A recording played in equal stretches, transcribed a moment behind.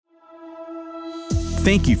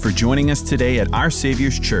Thank you for joining us today at Our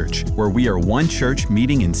Savior's Church, where we are one church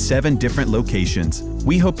meeting in 7 different locations.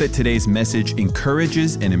 We hope that today's message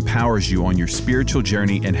encourages and empowers you on your spiritual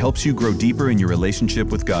journey and helps you grow deeper in your relationship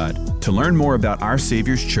with God. To learn more about Our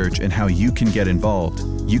Savior's Church and how you can get involved,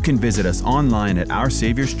 you can visit us online at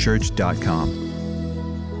oursaviourschurch.com.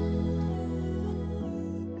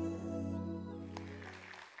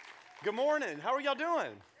 Good morning. How are y'all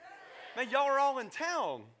doing? Man, y'all are all in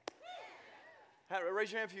town.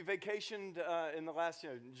 Raise your hand if you vacationed in the last,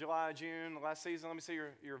 July, June, the last season. Let me see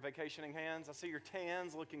your vacationing hands. I see your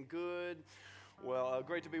tans looking good. Well,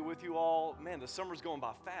 great to be with you all. Man, the summer's going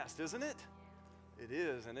by fast, isn't it? It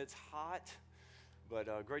is, and it's hot.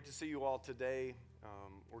 But great to see you all today.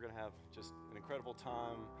 We're going to have just an incredible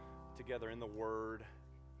time together in the Word.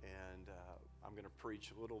 And I'm going to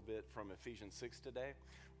preach a little bit from Ephesians 6 today.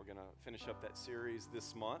 We're going to finish up that series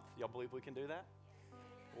this month. Y'all believe we can do that?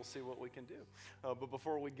 We'll see what we can do. But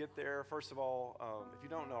before we get there, first of all, if you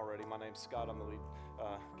don't know already, my name's Scott. I'm the lead,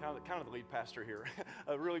 kind of the lead pastor here.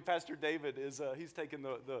 Really, Pastor David is he's taken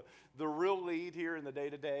the real lead here in the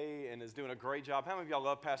day-to-day and is doing a great job. How many of y'all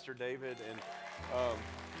love Pastor David?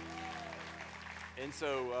 And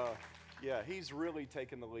so he's really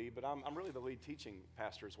taken the lead. But I'm really the lead teaching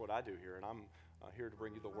pastor is what I do here, and I'm here to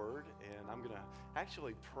bring you the Word. And I'm going to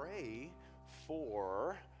actually pray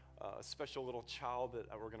for a special little child that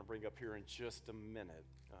we're going to bring up here in just a minute.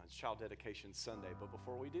 It's Child Dedication Sunday. But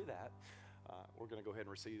before we do that, we're going to go ahead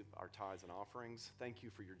and receive our tithes and offerings. Thank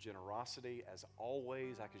you for your generosity. As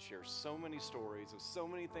always, I could share so many stories of so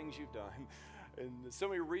many things you've done and so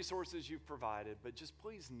many resources you've provided. But just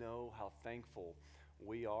please know how thankful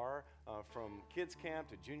we are. From kids camp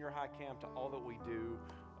to junior high camp to all that we do,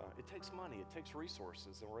 it takes money, it takes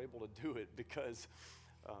resources, and we're able to do it because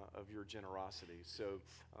of your generosity. So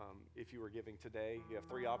if you are giving today, you have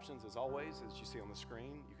 3 options as always, as you see on the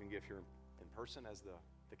screen. You can give here in person as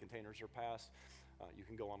the containers are passed. You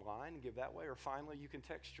can go online and give that way, or finally you can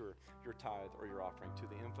text your tithe or your offering to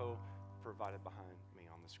the info provided behind me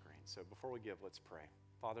on the screen. So before we give, let's pray.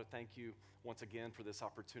 Father, thank you once again for this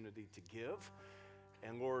opportunity to give.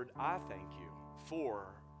 And Lord, I thank you for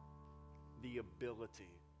the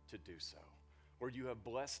ability to do so. Lord, you have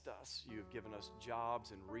blessed us. You have given us jobs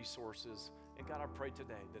and resources. And God, I pray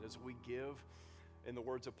today that as we give, in the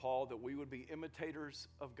words of Paul, that we would be imitators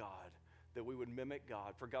of God, that we would mimic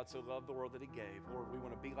God. For God so loved the world that he gave. Lord, we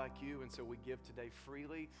want to be like you, and so we give today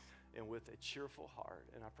freely and with a cheerful heart.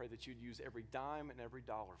 And I pray that you'd use every dime and every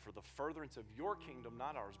dollar for the furtherance of your kingdom,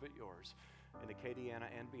 not ours, but yours, in Acadiana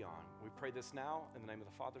and beyond. We pray this now in the name of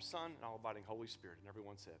the Father, Son, and all-abiding Holy Spirit. And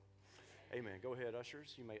everyone said, amen. Go ahead,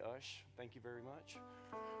 ushers. You may ush. Thank you very much.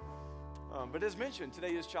 But as mentioned,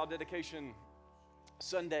 today is Child Dedication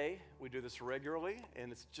Sunday. We do this regularly,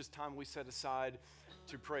 and it's just time we set aside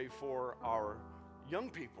to pray for our young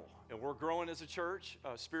people. And we're growing as a church,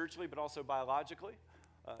 spiritually, but also biologically.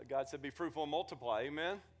 God said, be fruitful and multiply.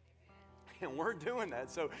 Amen? And we're doing that.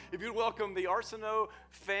 So if you'd welcome the Arsenault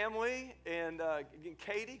family, and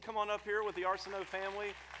Katie, come on up here with the Arsenault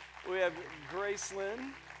family. We have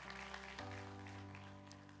Gracelyn.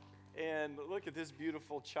 And look at this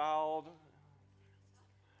beautiful child.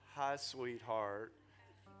 Hi, sweetheart.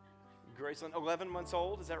 Gracelyn, 11 months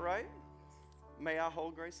old, is that right? May I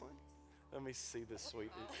hold Gracelyn? Let me see this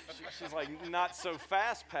sweet. She's like, not so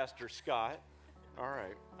fast, Pastor Scott. All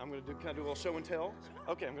right, can I do a little show and tell?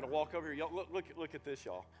 Okay, I'm going to walk over here. Y'all, look at this,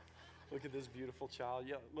 y'all. Look at this beautiful child.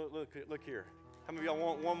 Yeah, look here. How many of y'all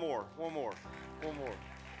want one more?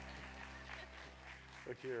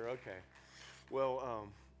 Look here, okay. Well,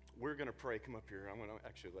 we're going to pray. Come up here. I'm going to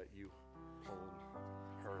actually let you hold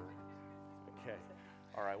her. Okay.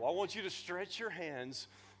 All right. Well, I want you to stretch your hands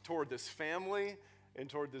toward this family and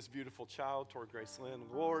toward this beautiful child, toward Gracelyn.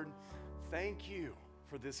 Lord, thank you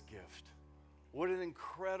for this gift. What an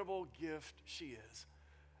incredible gift she is.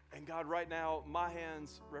 And God, right now, my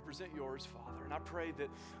hands represent yours, Father. And I pray that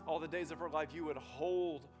all the days of her life, you would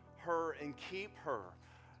hold her and keep her.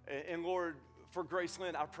 And Lord, for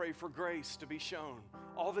Gracelyn, I pray for grace to be shown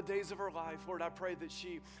all the days of her life. Lord, I pray that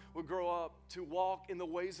she would grow up to walk in the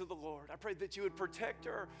ways of the Lord. I pray that you would protect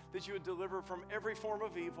her, that you would deliver her from every form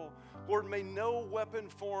of evil. Lord, may no weapon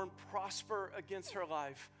formed prosper against her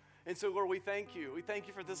life. And so, Lord, we thank you. We thank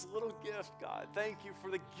you for this little gift, God. Thank you for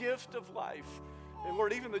the gift of life. And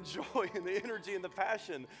Lord, even the joy and the energy and the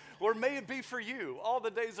passion, Lord, may it be for you all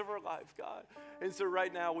the days of our life, God. And so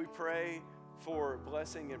right now we pray for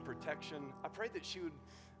blessing and protection. I pray that she would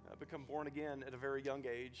become born again at a very young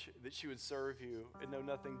age, that she would serve you and know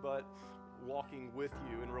nothing but walking with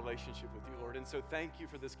you in relationship with you, Lord. And so thank you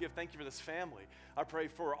for this gift. Thank you for this family. I pray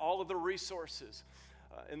for all of the resources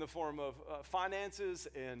in the form of finances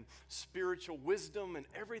and spiritual wisdom and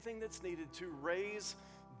everything that's needed to raise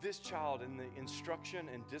this child in the instruction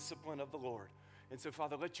and discipline of the Lord. And so,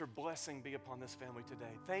 Father, let your blessing be upon this family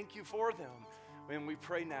today. Thank you for them. And we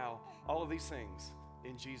pray now all of these things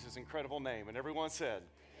in Jesus' incredible name. And everyone said,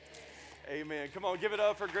 amen. Come on, give it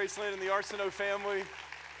up for Graceland and the Arsenault family.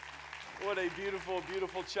 What a beautiful,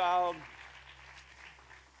 beautiful child.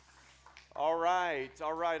 All right.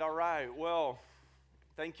 Well,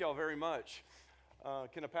 thank y'all very much.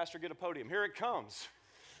 Can a pastor get a podium? Here it comes.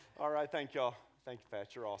 All right, thank y'all. Thank you,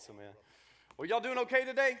 Pat. You're awesome, man. Well, y'all doing okay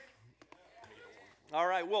today? All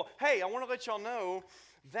right. Well, hey, I want to let y'all know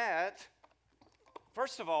that,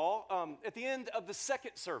 first of all, at the end of the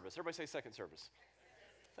second service, everybody say second service.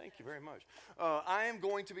 Thank you very much. I am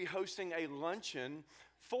going to be hosting a luncheon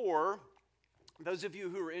for those of you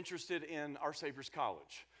who are interested in Our Savior's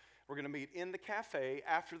College. We're going to meet in the cafe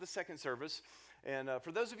after the second service. And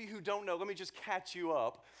for those of you who don't know, let me just catch you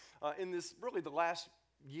up. In this, really the last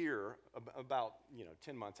year, about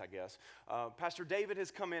 10 months, I guess, Pastor David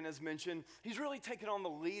has come in, as mentioned. He's really taken on the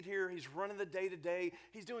lead here. He's running the day-to-day.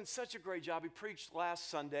 He's doing such a great job. He preached last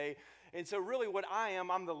Sunday. And so really what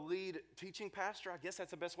I'm the lead teaching pastor. I guess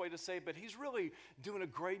that's the best way to say it. But he's really doing a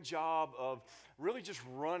great job of really just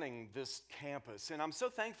running this campus. And I'm so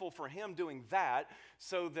thankful for him doing that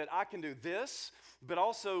so that I can do this, but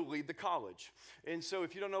also lead the college. And so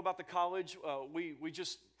if you don't know about the college, we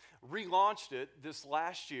just relaunched it this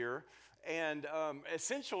last year. And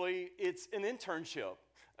essentially, it's an internship.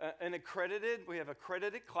 We have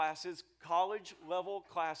accredited classes, college-level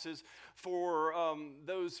classes for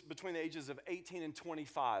those between the ages of 18 and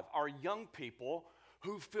 25, our young people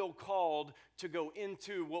who feel called to go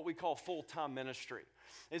into what we call full-time ministry.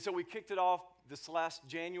 And so we kicked it off this last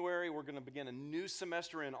January. We're going to begin a new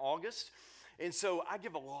semester in August. And so I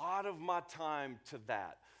give a lot of my time to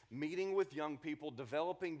that. Meeting with young people,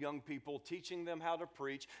 developing young people, teaching them how to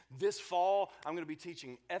preach. This fall, I'm going to be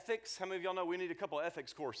teaching ethics. How many of y'all know we need a couple of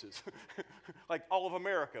ethics courses? Like all of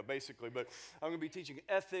America, basically. But I'm going to be teaching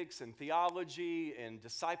ethics and theology and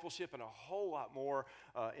discipleship and a whole lot more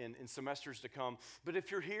in semesters to come. But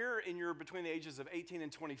if you're here and you're between the ages of 18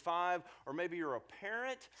 and 25, or maybe you're a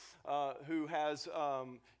parent who has,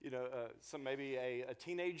 maybe a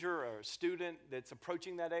teenager or a student that's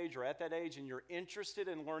approaching that age or at that age, and you're interested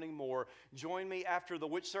in learning more, join me after the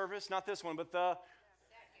which service? Not this one, but the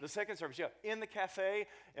second service, in the cafe,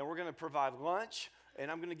 and we're going to provide lunch, and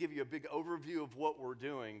I'm going to give you a big overview of what we're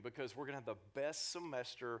doing because we're going to have the best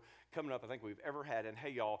semester coming up I think we've ever had. And hey,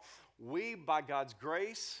 y'all, we, by God's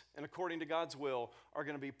grace and according to God's will, are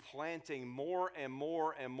going to be planting more and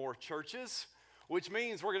more and more churches, which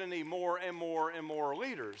means we're going to need more and more and more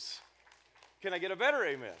leaders. Can I get a better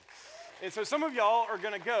amen? And so some of y'all are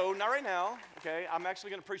going to go, not right now, okay? I'm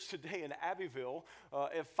actually going to preach today in Abbeville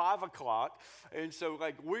at 5 o'clock. And so,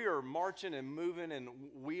 we are marching and moving, and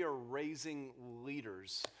we are raising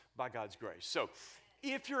leaders by God's grace. So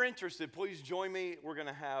if you're interested, please join me. We're going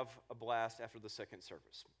to have a blast after the second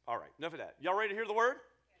service. All right, enough of that. Y'all ready to hear the word?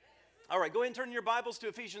 Yes. All right, go ahead and turn your Bibles to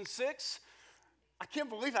Ephesians 6. I can't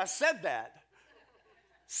believe I said that.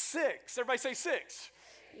 6. Everybody say 6.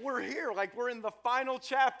 We're here, we're in the final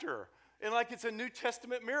chapter. And it's a New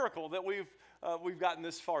Testament miracle that we've gotten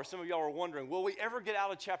this far. Some of y'all are wondering, will we ever get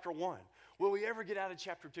out of chapter 1? Will we ever get out of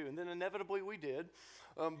chapter 2? And then inevitably we did.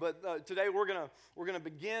 But today we're gonna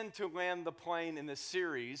begin to land the plane in this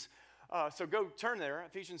series. So go turn there,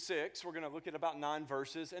 Ephesians 6. We're gonna look at about 9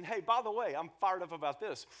 verses. And hey, by the way, I'm fired up about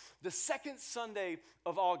this. The second Sunday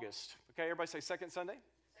of August. Okay, everybody say second Sunday.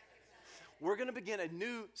 We're gonna begin a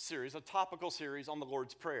new series, a topical series on the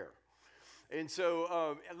Lord's Prayer. And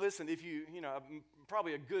so, listen, if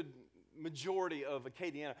probably a good majority of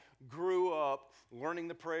Acadiana grew up learning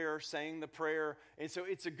the prayer, saying the prayer. And so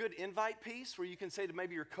it's a good invite piece where you can say to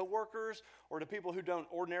maybe your coworkers or to people who don't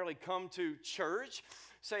ordinarily come to church,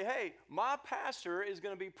 say, hey, my pastor is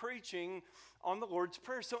going to be preaching on the Lord's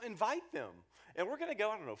Prayer. So invite them. And we're going to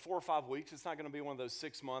go, 4 or 5 weeks. It's not going to be one of those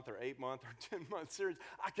 6-month or 8-month or 10-month series.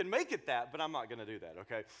 I can make it that, but I'm not going to do that,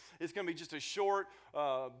 okay? It's going to be just a short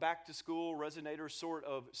back-to-school resonator sort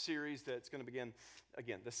of series that's going to begin,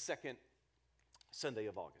 again, the second Sunday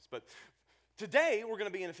of August. But today, we're going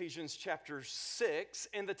to be in Ephesians chapter 6,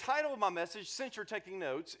 and the title of my message, since you're taking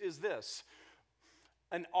notes, is this: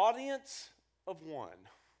 An Audience of One.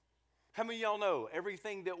 How many of y'all know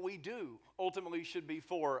everything that we do ultimately should be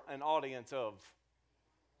for an audience of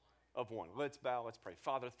one? Let's bow, let's pray.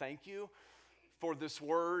 Father, thank you for this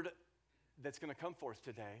word that's going to come forth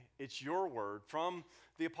today. It's your word from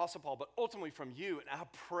the Apostle Paul, but ultimately from you. And I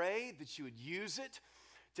pray that you would use it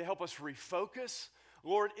to help us refocus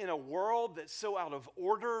Lord, in a world that's so out of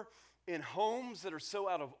order, in homes that are so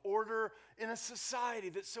out of order, in a society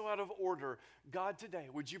that's so out of order, God, today,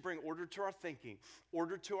 would you bring order to our thinking,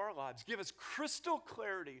 order to our lives? Give us crystal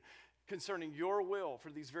clarity concerning your will for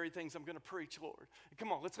these very things I'm going to preach, Lord.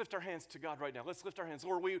 Come on, let's lift our hands to God right now. Let's lift our hands.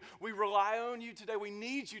 Lord, we rely on you today. We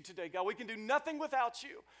need you today, God. We can do nothing without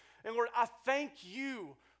you. And Lord, I thank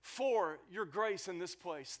you for your grace in this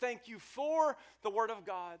place. Thank you for the word of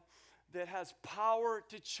God that has power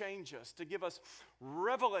to change us, to give us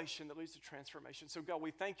revelation that leads to transformation. So God,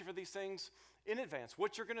 we thank you for these things in advance,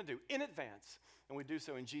 what you're going to do in advance. And we do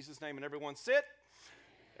so in Jesus' name. And everyone sit.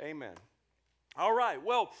 Amen. All right,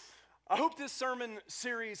 well, I hope this sermon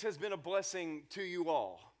series has been a blessing to you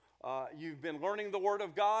all. You've been learning the Word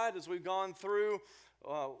of God as we've gone through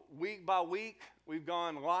week by week. We've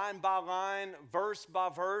gone line by line, verse by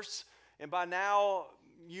verse. And by now,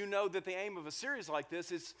 you know that the aim of a series like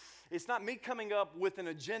this is it's not me coming up with an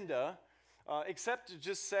agenda, except to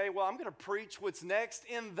just say, well, I'm going to preach what's next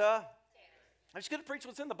I'm just going to preach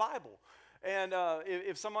what's in the Bible. And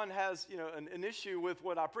if someone has, an issue with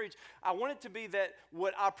what I preach, I want it to be that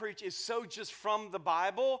what I preach is so just from the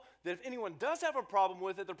Bible that if anyone does have a problem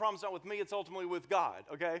with it, the problem's not with me, it's ultimately with God,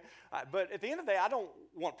 okay? But at the end of the day, I don't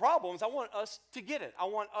want problems. I want us to get it. I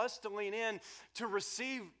want us to lean in to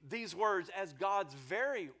receive these words as God's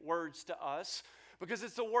very words to us, because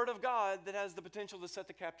it's the Word of God that has the potential to set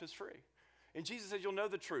the captives free. And Jesus said, you'll know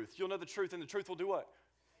the truth. You'll know the truth, and the truth will do what?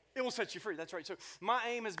 It will set you free. That's right. So my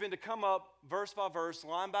aim has been to come up verse by verse,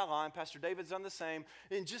 line by line. Pastor David's done the same.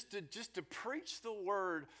 And just to preach the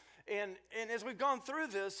word. And as we've gone through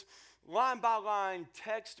this, line by line,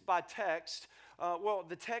 text by text,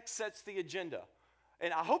 the text sets the agenda.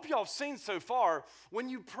 And I hope y'all have seen so far, when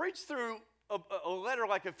you preach through a letter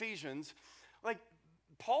like Ephesians, like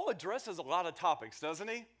Paul addresses a lot of topics, doesn't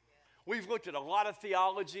he? We've looked at a lot of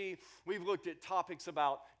theology. We've looked at topics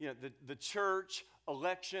about the church,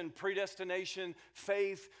 election, predestination,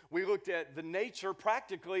 faith. We looked at the nature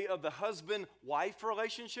practically of the husband-wife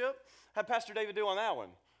relationship. How'd Pastor David do on that one?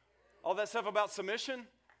 All that stuff about submission?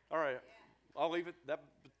 All right, I'll leave it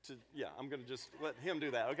I'm going to just let him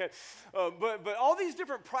do that, okay? But all these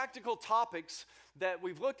different practical topics that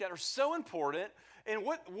we've looked at are so important. And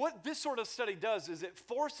what this sort of study does is it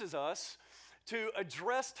forces us to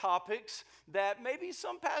address topics that maybe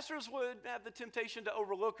some pastors would have the temptation to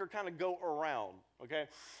overlook or kind of go around, okay?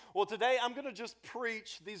 Well, today I'm going to just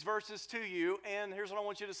preach these verses to you, and here's what I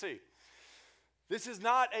want you to see. This is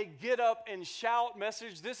not a get up and shout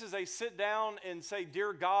message. This is a sit down and say,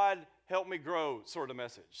 dear God, help me grow sort of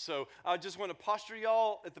message. So I just want to posture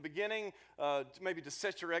y'all at the beginning, maybe to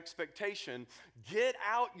set your expectation. Get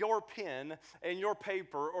out your pen and your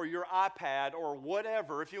paper or your iPad or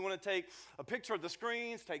whatever. If you want to take a picture of the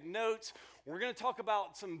screens, take notes. We're going to talk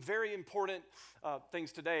about some very important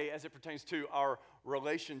things today as it pertains to our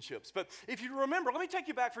relationships. But if you remember, let me take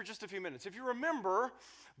you back for just a few minutes. If you remember,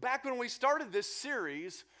 back when we started this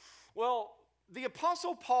series, well, the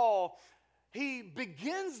Apostle Paul, he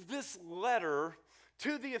begins this letter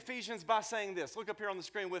to the Ephesians by saying this. Look up here on the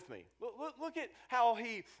screen with me. Look at how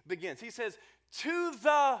he begins. He says, to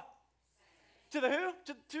the who?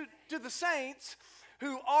 To the saints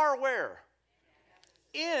who are where?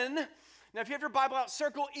 In. Now, if you have your Bible out,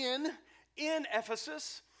 circle in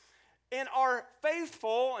Ephesus, and are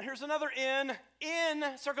faithful, and here's another in,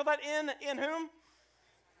 circle that in whom?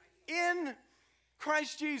 In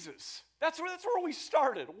Christ Jesus. That's where we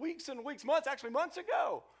started, weeks and weeks, months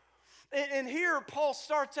ago. And here, Paul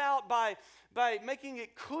starts out by making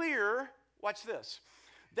it clear, watch this,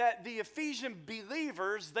 that the Ephesian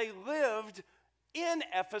believers, they lived in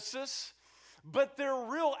Ephesus, but their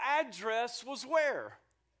real address was where?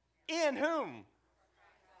 In whom?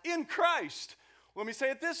 In Christ. Let me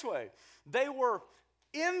say it this way. They were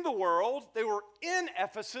in the world, they were in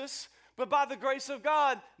Ephesus, but by the grace of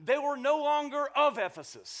God, they were no longer of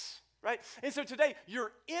Ephesus. Right? And so today,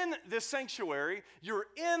 you're in this sanctuary, you're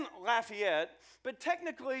in Lafayette, but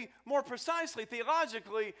technically, more precisely,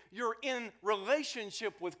 theologically, you're in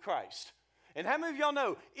relationship with Christ. And how many of y'all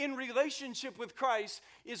know, in relationship with Christ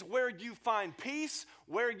is where you find peace,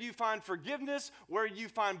 where you find forgiveness, where you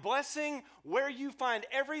find blessing, where you find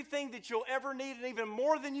everything that you'll ever need, and even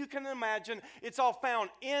more than you can imagine. It's all found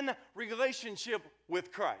in relationship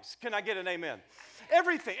with Christ. Can I get an amen?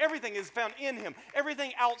 Everything is found in Him.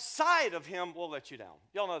 Everything outside of Him will let you down.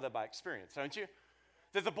 Y'all know that by experience, don't you?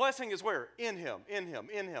 That the blessing is where? In Him, in Him,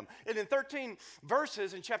 in Him. And in 13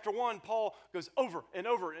 verses in chapter 1, Paul goes over and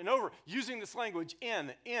over and over using this language,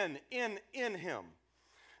 in Him.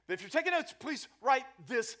 But if you're taking notes, please write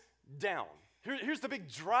this down. Here's the big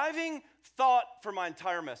driving thought for my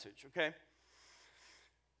entire message, okay?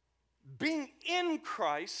 Being in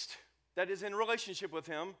Christ, that is in relationship with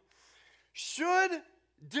Him, should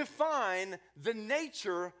define the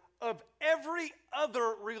nature of every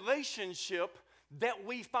other relationship that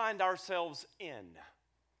we find ourselves in.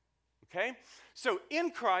 Okay? So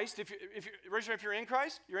in Christ, if you raise your hand if you're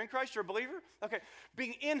in Christ, you're a believer? Okay.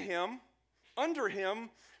 Being in Him, under Him,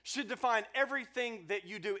 should define everything that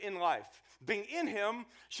you do in life. Being in Him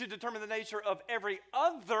should determine the nature of every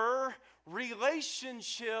other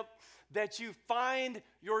relationship that you find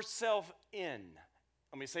yourself in.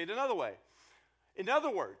 Let me say it another way. In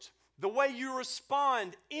other words, the way you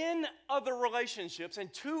respond in other relationships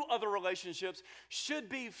and to other relationships should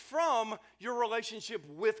be from your relationship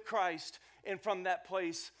with Christ and from that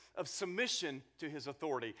place of submission to His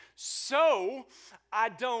authority. So, I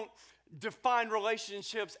don't define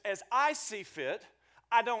relationships as I see fit.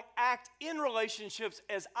 I don't act in relationships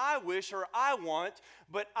as I wish or I want,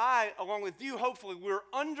 but I, along with you, hopefully, we're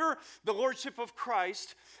under the lordship of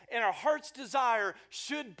Christ, and our heart's desire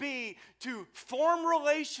should be to form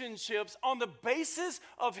relationships on the basis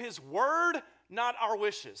of His word, not our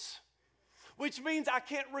wishes. Which means I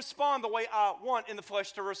can't respond the way I want in the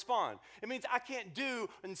flesh to respond. It means I can't do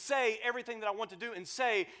and say everything that I want to do and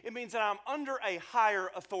say. It means that I'm under a higher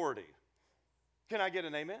authority. Can I get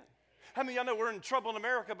an amen? How many of y'all know we're in trouble in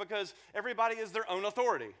America because everybody is their own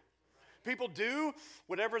authority? People do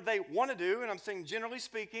whatever they want to do, and I'm saying generally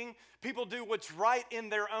speaking, people do what's right in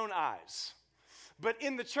their own eyes. But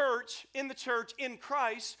in the church, in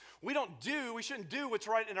Christ, we shouldn't do what's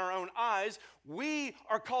right in our own eyes. We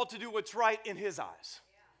are called to do what's right in His eyes.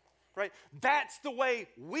 Right? That's the way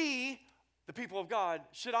we, the people of God,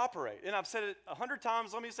 should operate. And I've said it 100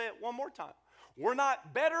 times, let me say it one more time. We're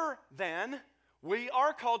not better than, we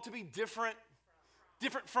are called to be different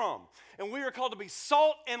from. And we are called to be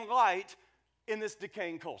salt and light in this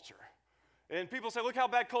decaying culture. And people say, look how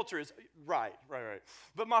bad culture is. Right.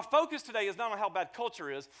 But my focus today is not on how bad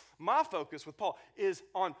culture is. My focus with Paul is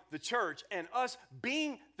on the church and us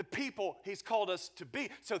being the people He's called us to be.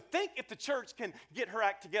 So think if the church can get her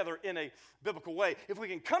act together in a biblical way. If we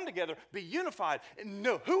can come together, be unified, and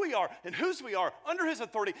know who we are and whose we are under His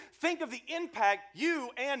authority, think of the impact you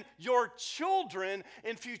and your children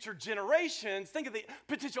in future generations. Think of the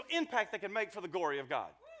potential impact they can make for the glory of God.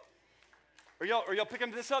 Are y'all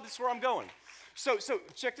picking this up? This is where I'm going. So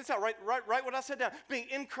check this out. Write what I said down. Being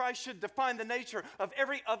in Christ should define the nature of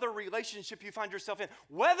every other relationship you find yourself in.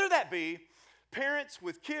 Whether that be parents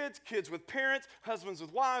with kids, kids with parents, husbands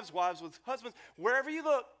with wives, wives with husbands, wherever you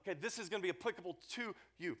look, okay, this is going to be applicable to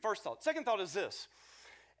you. First thought. Second thought is this.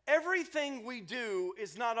 Everything we do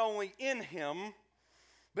is not only in Him,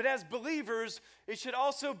 but as believers, it should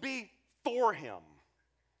also be for Him.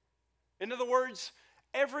 In other words,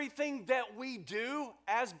 everything that we do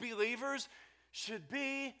as believers should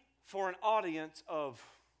be for an audience of.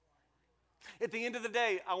 At the end of the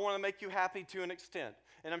day, I want to make you happy to an extent.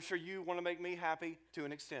 And I'm sure you want to make me happy to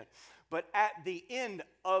an extent. But at the end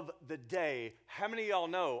of the day, how many of y'all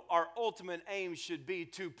know our ultimate aim should be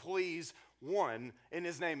to please one, and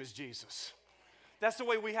His name is Jesus? That's the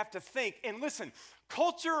way we have to think. And listen,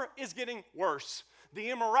 culture is getting worse. The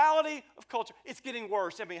immorality of culture, it's getting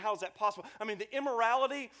worse. I mean, how is that possible? I mean, the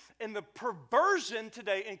immorality and the perversion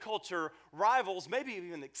today in culture rivals, maybe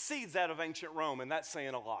even exceeds that of ancient Rome, and that's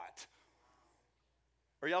saying a lot.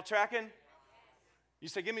 Are y'all tracking? You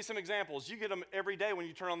say, give me some examples. You get them every day when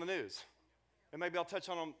you turn on the news. And maybe I'll touch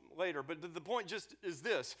on them later. But the point just is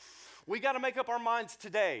this. We got to make up our minds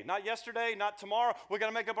today. Not yesterday, not tomorrow. We got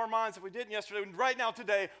to make up our minds if we didn't yesterday. Right now,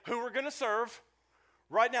 today, who we're going to serve.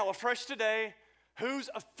 Right now, afresh today. Whose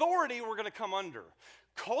authority we're going to come under.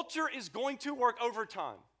 Culture is going to work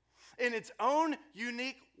overtime in its own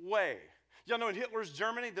unique way. Y'all know in Hitler's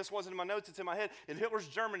Germany, this wasn't in my notes, it's in my head. In Hitler's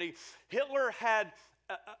Germany, Hitler had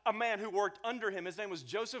a man who worked under him. His name was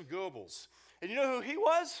Joseph Goebbels. And you know who he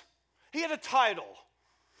was? He had a title.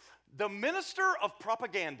 The Minister of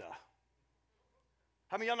Propaganda.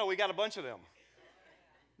 How many of y'all know we got a bunch of them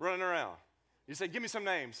running around? You say, give me some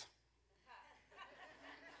names.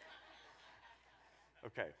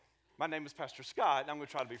 Okay, my name is Pastor Scott, and I'm going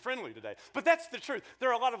to try to be friendly today. But that's the truth. There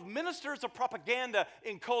are a lot of ministers of propaganda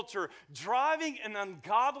in culture driving an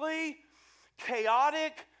ungodly,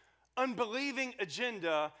 chaotic, unbelieving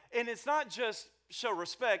agenda. And it's not just show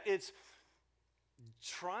respect, it's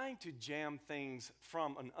trying to jam things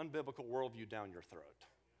from an unbiblical worldview down your throat.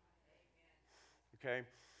 Okay?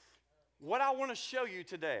 What I want to show you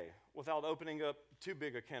today, without opening up too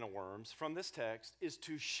big a can of worms from this text, is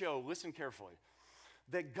to show, listen carefully,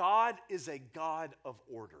 that God is a God of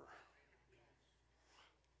order.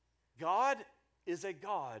 God is a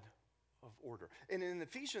God of order. And in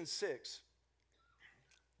Ephesians 6,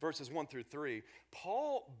 verses 1 through 3,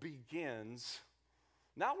 Paul begins,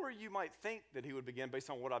 not where you might think that he would begin based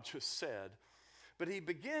on what I've just said, but he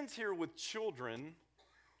begins here with children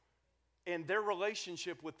and their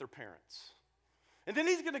relationship with their parents. And then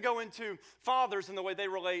he's going to go into fathers and the way they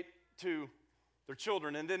relate to their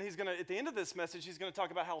children. And then he's going to, at the end of this message, he's going to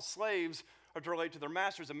talk about how slaves are to relate to their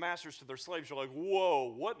masters and masters to their slaves. You're like,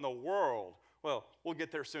 whoa, what in the world? Well, we'll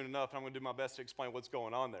get there soon enough, and I'm going to do my best to explain what's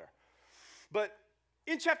going on there. But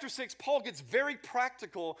in chapter 6, Paul gets very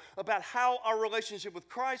practical about how our relationship with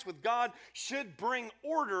Christ, with God, should bring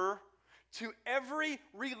order to every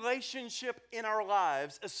relationship in our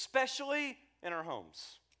lives, especially in our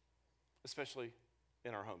homes. Especially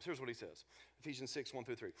in our homes. Here's what he says. Ephesians 6, 1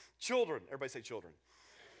 through 3. Children, everybody say children.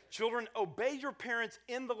 Children, obey your parents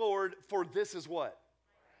in the Lord, for this is what?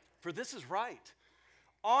 For this is right.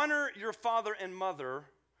 Honor your father and mother.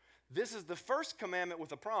 This is the first commandment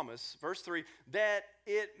with a promise. Verse 3, that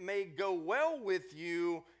it may go well with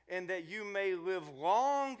you and that you may live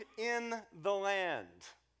long in the land.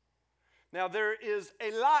 Now, there is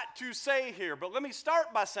a lot to say here, but let me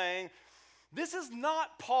start by saying this is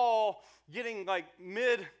not Paul getting like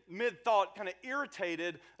mid-thought kind of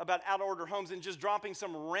irritated about out-of-order homes and just dropping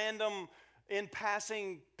some random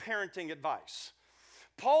in-passing parenting advice.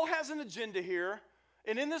 Paul has an agenda here,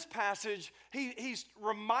 and in this passage, he's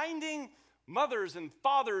reminding mothers and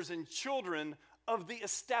fathers and children of the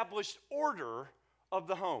established order of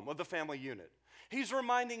the home, of the family unit. He's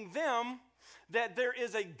reminding them that there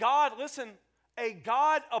is a God, listen, a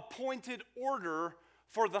God-appointed order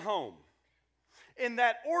for the home. And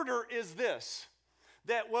that order is this,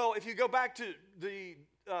 that, well, if you go back to the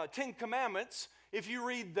Ten Commandments, if you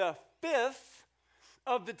read the fifth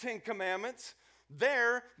of the Ten Commandments,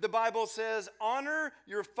 there the Bible says, honor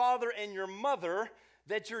your father and your mother,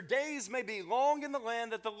 that your days may be long in the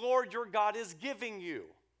land that the Lord your God is giving you.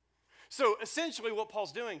 So essentially what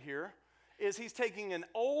Paul's doing here is he's taking an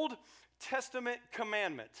Old Testament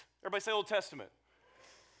commandment. Everybody say Old Testament.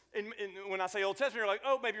 And when I say Old Testament, you're like,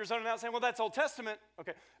 oh, maybe you're zoning out saying, well, that's Old Testament.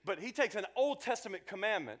 Okay, but he takes an Old Testament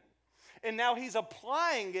commandment, and now he's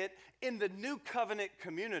applying it in the New Covenant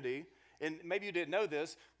community. And maybe you didn't know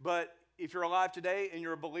this, but if you're alive today and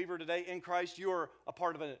you're a believer today in Christ, you are a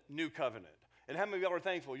part of a new covenant. And how many of y'all are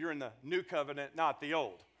thankful you're in the new covenant, not the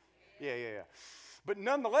old? Yeah. But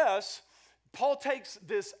nonetheless, Paul takes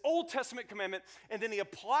this Old Testament commandment and then he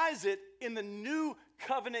applies it in the new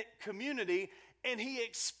covenant community, and he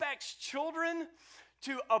expects children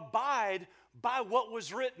to abide by what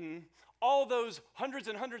was written all those hundreds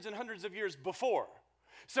and hundreds and hundreds of years before.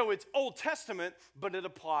 So it's Old Testament, but it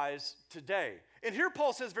applies today. And here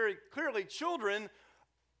Paul says very clearly, children,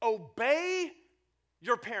 obey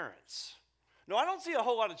your parents. No, I don't see a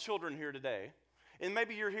whole lot of children here today. And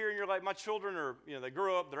maybe you're here and you're like, my children are, they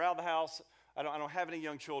grew up, they're out of the house. I don't have any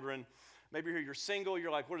young children. Maybe you're here, you're single,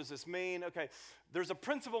 you're like, what does this mean? Okay, there's a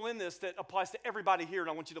principle in this that applies to everybody here, and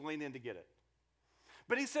I want you to lean in to get it.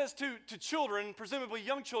 But he says to children, presumably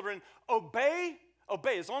young children, obey,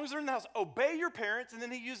 as long as they're in the house, obey your parents, and then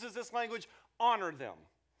he uses this language, honor them.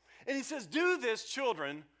 And he says, do this,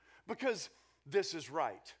 children, because this is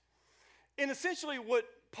right. And essentially what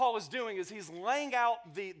Paul is doing is he's laying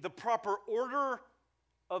out the proper order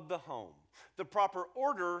of the home, the proper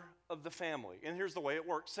order of the family. And here's the way it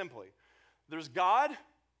works simply. There's God,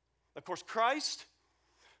 of course, Christ,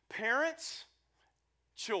 parents,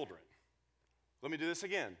 children. Let me do this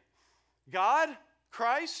again. God,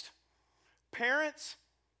 Christ, parents,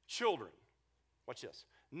 children. Watch this.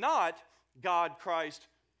 Not God, Christ,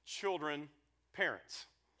 children, parents.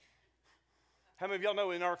 How many of y'all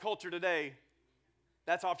know in our culture today,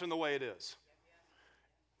 that's often the way it is?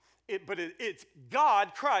 It's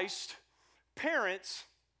God, Christ, parents,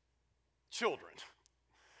 children.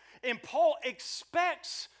 And Paul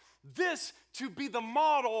expects this to be the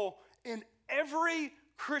model in every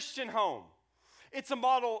Christian home. It's a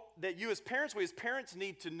model that we as parents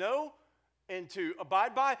need to know and to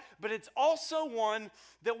abide by, but it's also one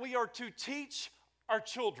that we are to teach our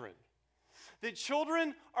children. That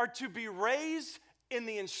children are to be raised in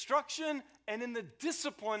the instruction and in the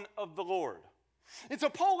discipline of the Lord. And so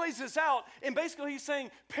Paul lays this out, and basically he's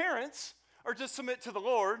saying parents are to submit to the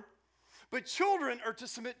Lord, but children are to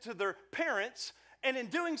submit to their parents, and in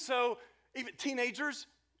doing so, even teenagers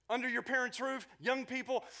under your parents' roof, young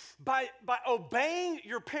people, by obeying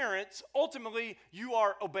your parents, ultimately you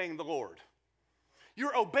are obeying the Lord.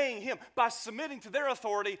 You're obeying him. By submitting to their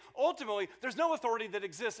authority, ultimately there's no authority that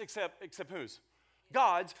exists except whose?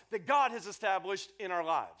 God's, that God has established in our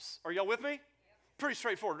lives. Are y'all with me? pretty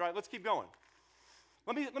straightforward, right? Let's keep going.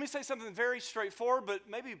 Let me say something very straightforward, but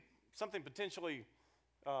maybe something potentially,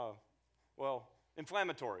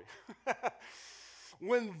 inflammatory.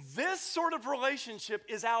 When this sort of relationship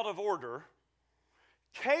is out of order,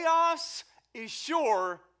 chaos is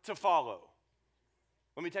sure to follow.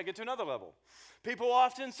 Let me take it to another level. People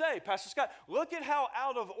often say, Pastor Scott, look at how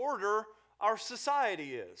out of order our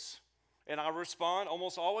society is. And I respond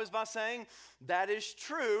almost always by saying, that is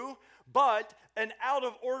true, but an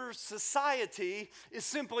out-of-order society is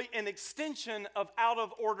simply an extension of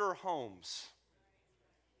out-of-order homes.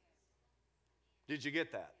 Did you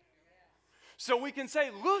get that? So we can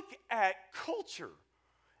say, look at culture.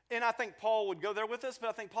 And I think Paul would go there with us, but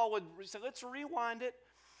I think Paul would say, let's rewind it.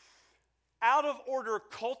 Out-of-order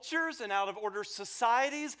cultures and out-of-order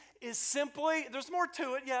societies is simply, there's more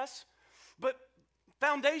to it, yes, but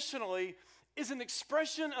foundationally is an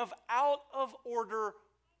expression of out-of-order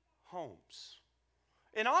homes.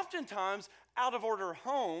 And oftentimes, out-of-order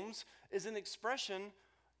homes is an expression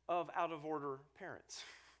of out-of-order parents.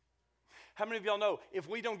 How many of y'all know if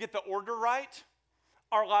we don't get the order right,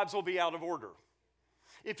 our lives will be out of order?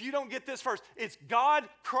 If you don't get this first, it's God,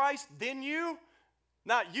 Christ, then you.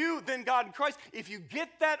 Not you, then God and Christ. If you get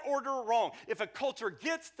that order wrong, if a culture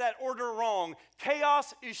gets that order wrong,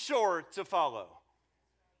 chaos is sure to follow.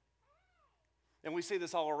 And we see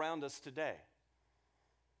this all around us today.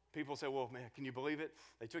 People say, well, man, can you believe it?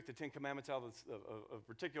 They took the Ten Commandments out of a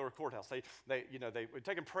particular courthouse. They were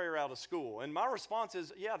taking prayer out of school. And my response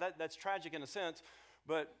is, yeah, that's tragic in a sense,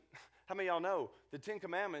 but how many of y'all know the Ten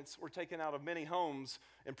Commandments were taken out of many homes,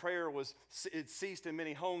 and prayer it ceased in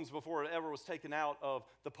many homes before it ever was taken out of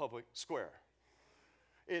the public square?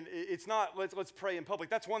 And it's not, let's pray in public.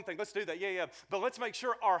 That's one thing. Let's do that. Yeah. But let's make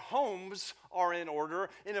sure our homes are in order.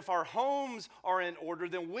 And if our homes are in order,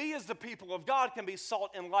 then we as the people of God can be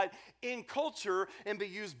salt and light in culture and be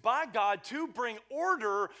used by God to bring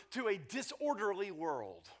order to a disorderly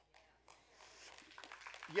world.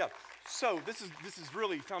 Yeah. So this is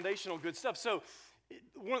really foundational good stuff. So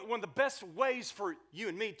one of the best ways for you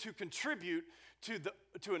and me to contribute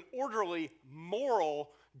to an orderly,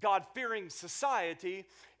 moral, God-fearing society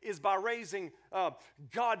is by raising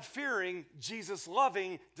God-fearing,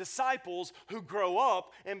 Jesus-loving disciples who grow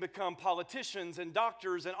up and become politicians and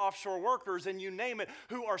doctors and offshore workers and you name it,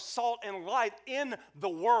 who are salt and light in the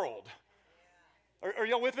world. Are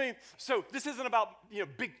y'all with me? So this isn't about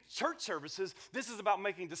big church services. This is about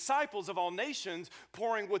making disciples of all nations,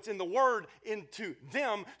 pouring what's in the Word into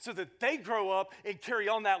them so that they grow up and carry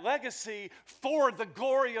on that legacy for the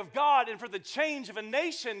glory of God and for the change of a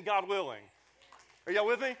nation, God willing. Are y'all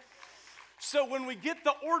with me? So when we get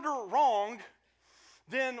the order wrong,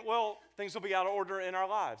 then, things will be out of order in our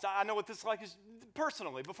lives. I know what this is like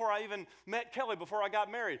personally. Before I even met Kelly, before I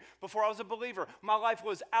got married, before I was a believer, my life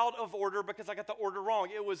was out of order because I got the order wrong.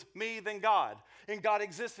 It was me, then God. And God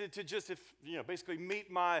existed to just, basically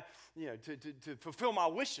meet my, to fulfill my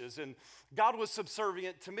wishes. And God was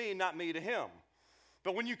subservient to me, not me to him.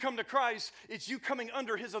 But when you come to Christ, it's you coming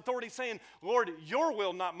under his authority saying, Lord, your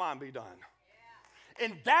will, not mine, be done.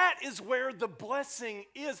 And that is where the blessing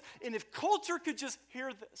is. And if culture could just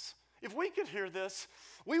hear this, if we could hear this,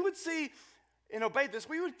 we would see and obey this,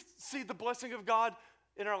 we would see the blessing of God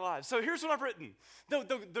in our lives. So here's what I've written.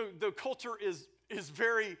 The culture is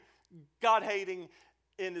very God-hating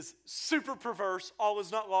and is super perverse. All is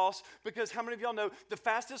not lost, because how many of y'all know the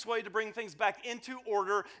fastest way to bring things back into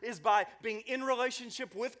order is by being in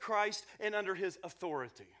relationship with Christ and under his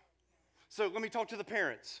authority. So let me talk to the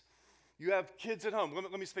parents. You have kids at home.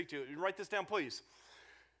 Let me speak to you. Write this down, please.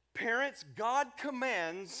 Parents, God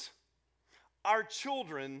commands our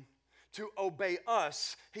children to obey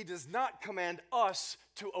us. He does not command us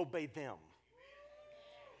to obey them.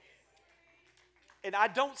 And I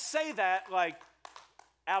don't say that like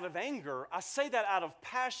out of anger. I say that out of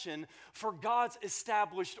passion for God's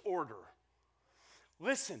established order.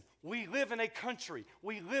 Listen, we live in a country,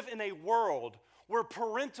 we live in a world where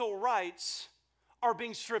parental rights are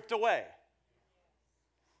being stripped away.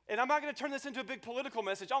 And I'm not going to turn this into a big political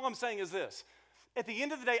message. All I'm saying is this. At the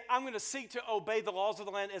end of the day, I'm going to seek to obey the laws of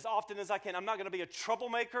the land as often as I can. I'm not going to be a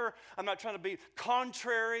troublemaker. I'm not trying to be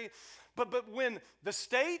contrary. But when the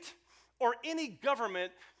state or any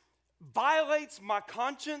government violates my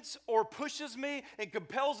conscience or pushes me and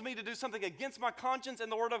compels me to do something against my conscience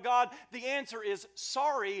and the Word of God, the answer is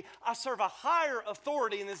sorry. I serve a higher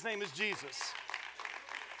authority, and his name is Jesus.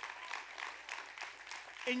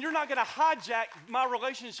 And you're not going to hijack my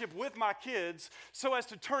relationship with my kids so as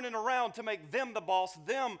to turn it around to make them the boss,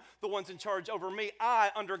 them the ones in charge over me.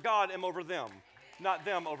 I, under God, am over them, not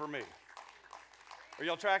them over me. Are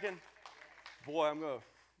y'all tracking? Boy, I'm going to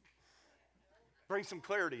bring some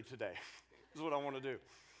clarity today, is what I want to do.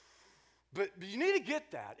 But you need to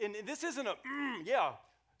get that. And this isn't a,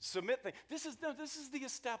 submit thing. This is the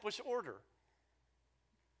established order.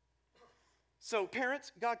 So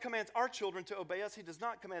parents, God commands our children to obey us. He does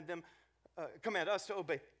not command us to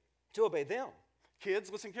obey them.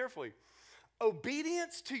 Kids, listen carefully.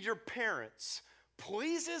 Obedience to your parents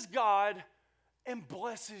pleases God and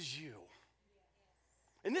blesses you.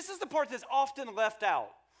 And this is the part that's often left out.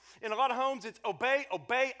 In a lot of homes, it's obey,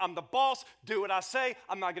 I'm the boss, do what I say,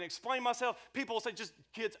 I'm not going to explain myself. People will say, just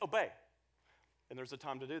kids, obey. And there's a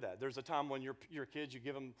time to do that. There's a time when your kids, you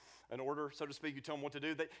give them an order, so to speak, you tell them what to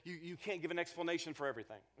do. That you can't give an explanation for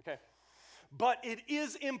everything, okay? But it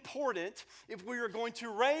is important if we are going to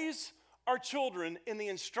raise our children in the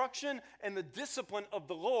instruction and the discipline of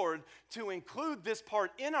the Lord to include this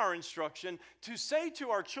part in our instruction, to say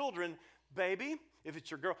to our children, baby, if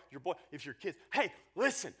it's your girl, your boy, if your kids, hey,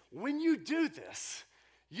 listen, when you do this,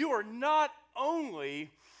 you are not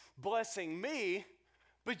only blessing me,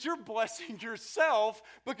 but you're blessing yourself,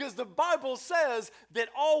 because the Bible says that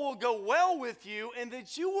all will go well with you and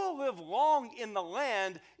that you will live long in the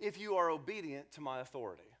land if you are obedient to my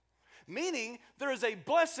authority. Meaning, there is a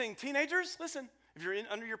blessing, teenagers, listen, if you're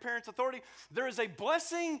under your parents' authority, there is a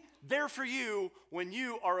blessing there for you when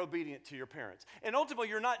you are obedient to your parents. And ultimately,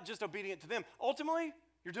 you're not just obedient to them. Ultimately,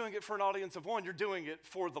 you're doing it for an audience of one. You're doing it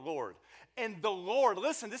for the Lord. And the Lord,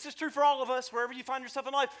 listen, this is true for all of us, wherever you find yourself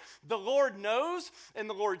in life. The Lord knows and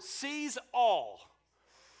the Lord sees all.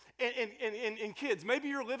 And kids, maybe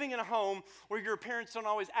you're living in a home where your parents don't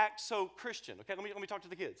always act so Christian. Okay, let me talk to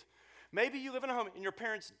the kids. Maybe you live in a home and your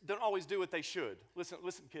parents don't always do what they should. Listen,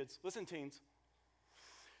 kids. Listen, teens.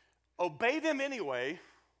 Obey them anyway,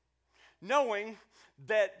 knowing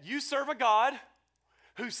that you serve a God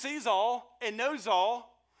who sees all and knows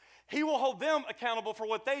all. He will hold them accountable for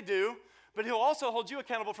what they do, but he'll also hold you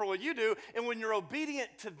accountable for what you do. And when you're obedient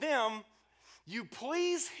to them, you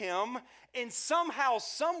please him, and somehow,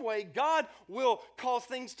 some way, God will cause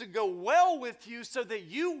things to go well with you so that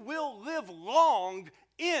you will live long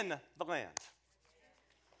in the land.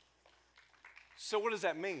 So what does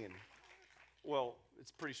that mean? Well,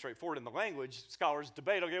 it's pretty straightforward in the language. Scholars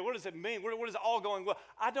debate, okay, what does it mean? What is it all going well?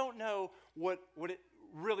 I don't know what it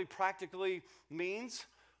really practically means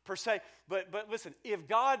per se, but listen, if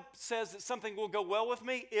God says that something will go well with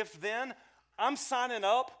me, if then, I'm signing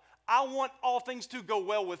up. I want all things to go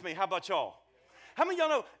well with me. How about y'all? How many of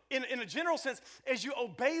y'all know, in a general sense, as you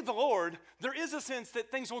obey the Lord, there is a sense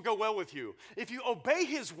that things will go well with you. If you obey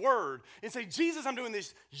his word and say, Jesus, I'm doing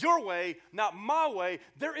this your way, not my way,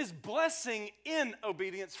 there is blessing in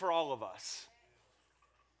obedience for all of us.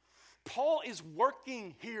 Paul is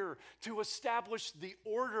working here to establish the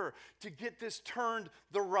order to get this turned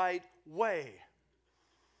the right way.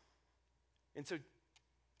 And so,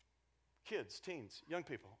 kids, teens, young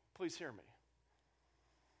people, please hear me.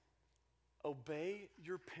 Obey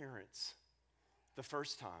your parents the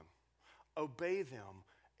first time. Obey them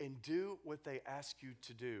and do what they ask you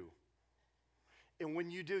to do. And when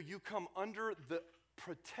you do, you come under the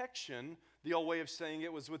protection, the old way of saying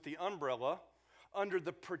it was with the umbrella, under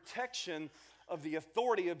the protection of the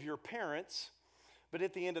authority of your parents. But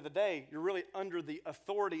at the end of the day, you're really under the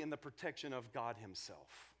authority and the protection of God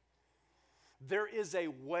himself. There is a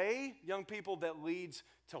way, young people, that leads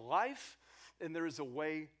to life, and there is a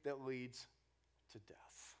way that leads to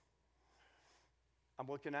death. I'm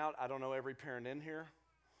looking out. I don't know every parent in here,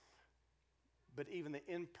 but even the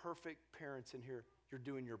imperfect parents in here, you're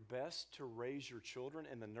doing your best to raise your children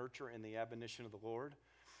in the nurture and the admonition of the Lord.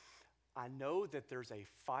 I know that there's a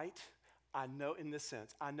fight. I know in this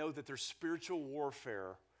sense, I know that there's spiritual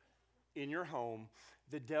warfare in your home.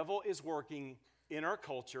 The devil is working in our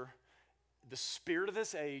culture. The spirit of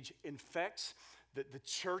this age infects the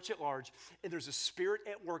church at large, and there's a spirit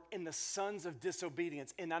at work in the sons of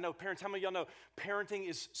disobedience. And I know parents, how many of y'all know parenting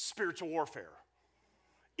is spiritual warfare?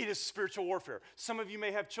 It is spiritual warfare. Some of you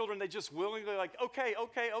may have children, they just willingly like, okay,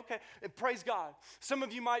 and praise God. Some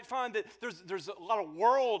of you might find that there's a lot of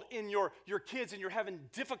world in your kids and you're having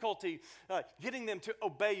difficulty getting them to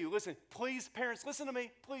obey you. Listen, please, parents, listen to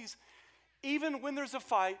me, please. Even when there's a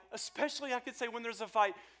fight, especially I could say when there's a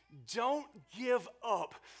fight, don't give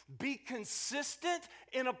up. Be consistent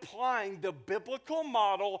in applying the biblical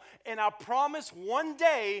model, and I promise one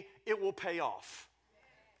day it will pay off.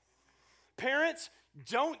 Parents,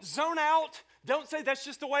 don't zone out. Don't say that's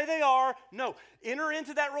just the way they are. No, enter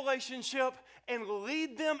into that relationship and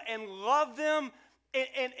lead them and love them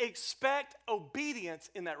and expect obedience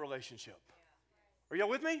in that relationship. Are y'all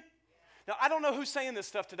with me? Now, I don't know who's saying this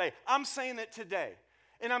stuff today. I'm saying it today.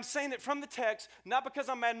 And I'm saying it from the text, not because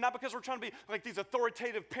I'm mad, not because we're trying to be like these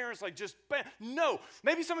authoritative parents, like just bam. No.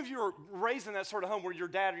 Maybe some of you were raised in that sort of home where your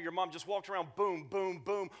dad or your mom just walked around, boom, boom,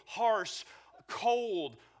 boom, harsh,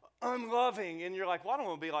 cold, unloving. And you're like, well, I don't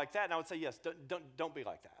want to be like that. And I would say, yes, don't be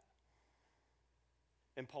like that.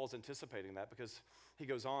 And Paul's anticipating that because he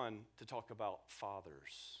goes on to talk about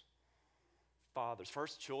fathers. Fathers.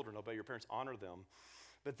 First, children, obey your parents, honor them.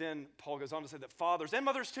 But then Paul goes on to say that fathers and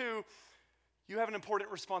mothers too, you have an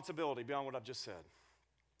important responsibility beyond what I've just said.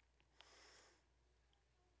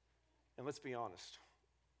 And let's be honest.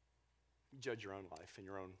 Judge your own life and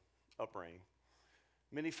your own upbringing.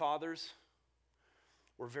 Many fathers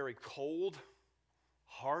were very cold,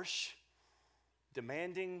 harsh,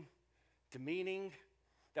 demanding, demeaning.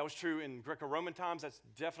 That was true in Greco-Roman times. That's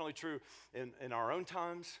definitely true in our own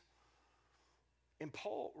times. And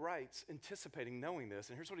Paul writes, anticipating knowing this,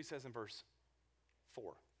 and here's what he says in verse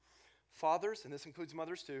 4. Fathers, and this includes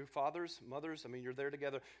mothers too, fathers, mothers, you're there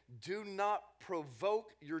together. Do not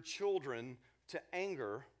provoke your children to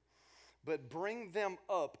anger, but bring them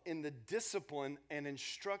up in the discipline and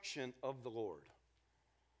instruction of the Lord.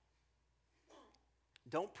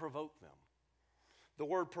 Don't provoke them. The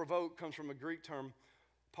word provoke comes from a Greek term,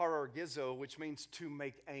 parargizo, which means to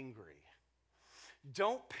make angry.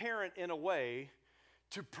 Don't parent in a way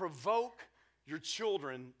to provoke your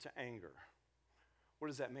children to anger. What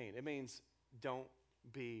does that mean? It means don't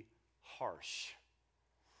be harsh.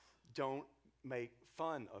 Don't make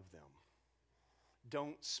fun of them.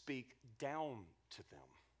 Don't speak down to them.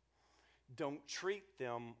 Don't treat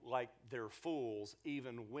them like they're fools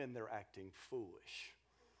even when they're acting foolish.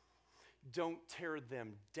 Don't tear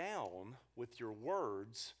them down with your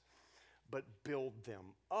words, but build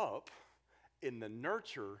them up in the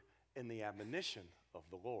nurture and the admonition of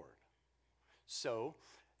the Lord. So,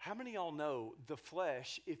 how many of y'all know the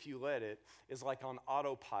flesh, if you let it, is like on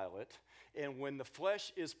autopilot, and when the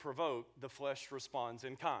flesh is provoked, the flesh responds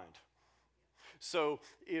in kind. So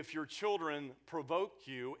if your children provoke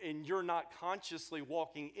you and you're not consciously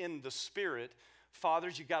walking in the Spirit,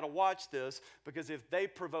 fathers, you got to watch this, because if they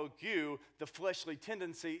provoke you, the fleshly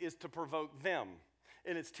tendency is to provoke them.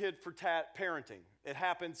 And it's tit for tat parenting. It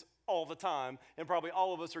happens all the time, and probably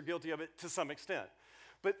all of us are guilty of it to some extent.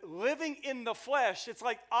 But living in the flesh, it's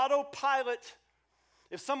like autopilot.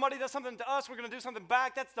 If somebody does something to us, we're going to do something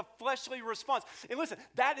back. That's the fleshly response. And listen,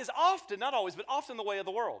 that is often, not always, but often the way of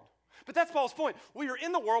the world. But that's Paul's point. We are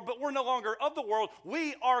in the world, but we're no longer of the world.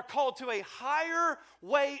 We are called to a higher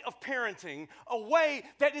way of parenting, a way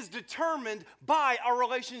that is determined by our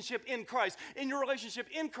relationship in Christ. And your relationship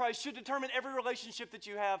in Christ should determine every relationship that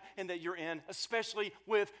you have and that you're in, especially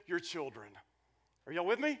with your children. Are y'all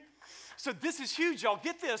with me? So this is huge, y'all.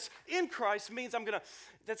 Get this. In Christ means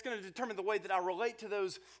that's going to determine the way that I relate to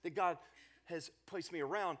those that God has placed me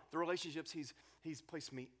around, the relationships He's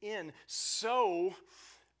placed me in. So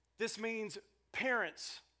this means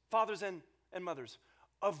parents, fathers and mothers,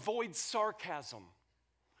 avoid sarcasm.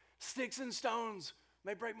 Sticks and stones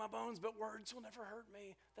may break my bones, but words will never hurt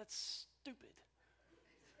me. That's stupid.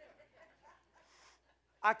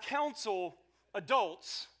 I counsel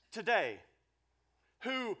adults today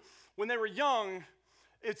who, when they were young,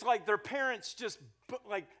 it's like their parents just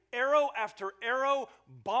like arrow after arrow,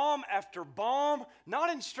 bomb after bomb,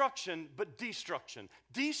 not instruction, but destruction.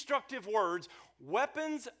 Destructive words,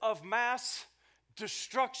 weapons of mass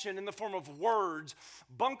destruction in the form of words,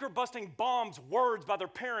 bunker-busting bombs, words by their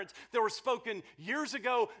parents that were spoken years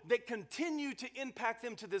ago that continue to impact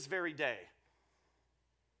them to this very day.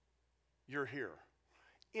 You're here,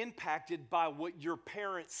 impacted by what your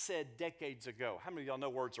parents said decades ago. How many of y'all know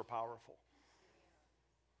words are powerful?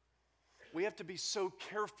 We have to be so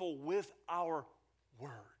careful with our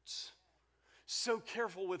words. So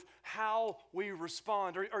careful with how we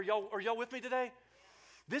respond. Are y'all with me today?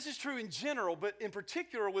 This is true in general, but in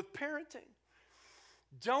particular with parenting.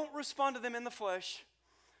 Don't respond to them in the flesh,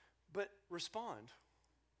 but respond,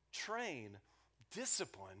 train,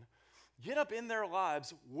 discipline, get up in their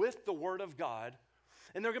lives with the Word of God.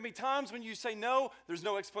 And there are going to be times when you say no, there's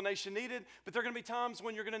no explanation needed, but there are going to be times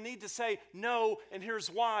when you're going to need to say no, and here's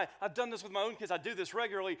why. I've done this with my own kids. I do this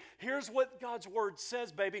regularly. Here's what God's Word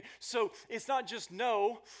says, baby. So it's not just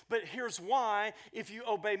no, but here's why. If you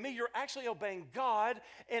obey me, you're actually obeying God.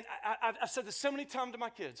 And I've said this so many times to my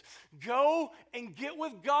kids. Go and get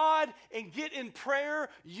with God and get in prayer.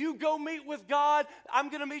 You go meet with God. I'm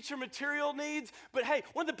going to meet your material needs. But hey,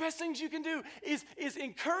 one of the best things you can do is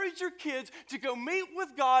encourage your kids to go meet with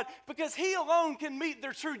God, because He alone can meet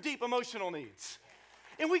their true deep emotional needs.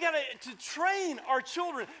 And we got to train our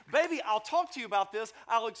children. Baby, I'll talk to you about this.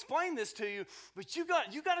 I'll explain this to you. But you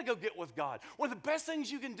got to go get with God. One of the best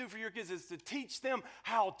things you can do for your kids is to teach them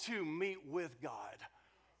how to meet with God.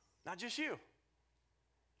 Not just you,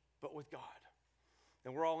 but with God.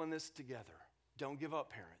 And we're all in this together. Don't give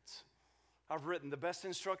up, parents. I've written, the best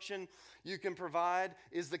instruction you can provide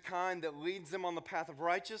is the kind that leads them on the path of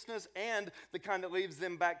righteousness and the kind that leads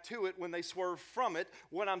them back to it when they swerve from it.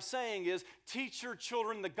 What I'm saying is teach your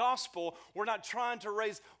children the gospel. We're not trying to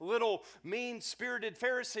raise little mean-spirited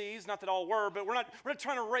Pharisees, not that all were, but we're not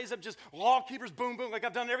trying to raise up just law keepers, boom, boom, like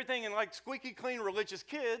I've done everything, and like squeaky clean religious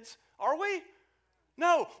kids. Are we?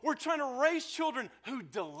 No, we're trying to raise children who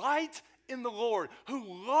delight in the Lord, who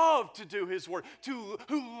love to do His word, who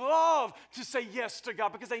love to say yes to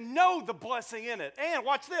God because they know the blessing in it. And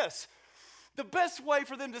watch this. The best way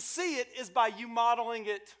for them to see it is by you modeling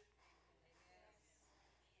it.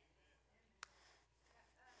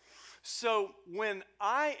 So when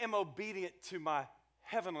I am obedient to my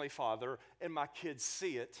Heavenly Father and my kids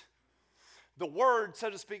see it, the word, so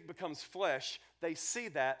to speak, becomes flesh. They see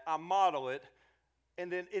that, I model it. And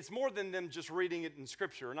then it's more than them just reading it in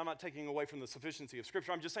Scripture. And I'm not taking away from the sufficiency of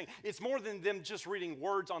Scripture. I'm just saying it's more than them just reading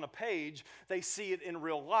words on a page. They see it in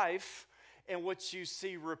real life. And what you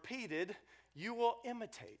see repeated, you will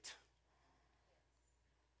imitate.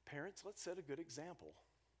 Parents, let's set a good example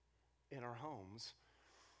in our homes.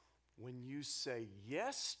 When you say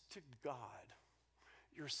yes to God,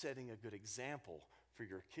 you're setting a good example for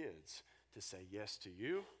your kids to say yes to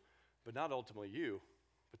you, but not ultimately you,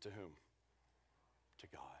 but to whom? To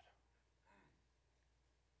God.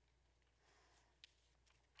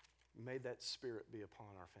 May that spirit be upon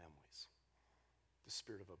our families. The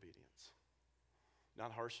spirit of obedience.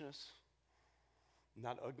 Not harshness,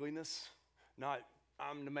 not ugliness, not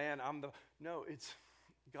I'm the man, no, it's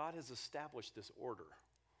God has established this order.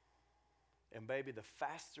 And baby, the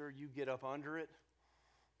faster you get up under it,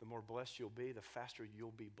 the more blessed you'll be, the faster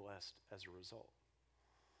you'll be blessed as a result.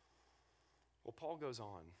 Well, Paul goes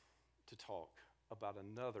on to talk about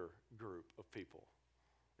another group of people.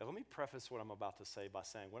 Now, let me preface what I'm about to say by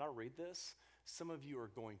saying, when I read this, some of you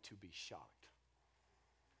are going to be shocked.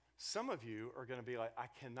 Some of you are going to be like, I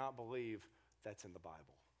cannot believe that's in the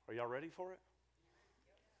Bible. Are y'all ready for it?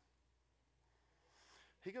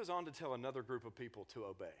 He goes on to tell another group of people to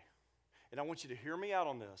obey. And I want you to hear me out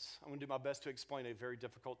on this. I'm going to do my best to explain a very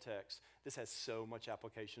difficult text. This has so much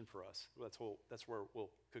application for us. That's where we'll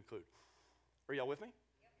conclude. Are y'all with me?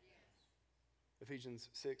 Ephesians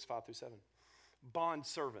 6, 5 through 7. Bond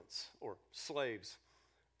servants or slaves,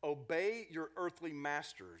 obey your earthly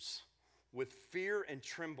masters with fear and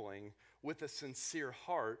trembling, with a sincere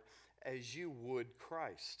heart, as you would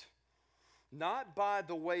Christ. Not by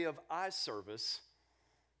the way of eye service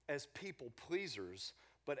as people pleasers,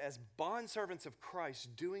 but as bondservants of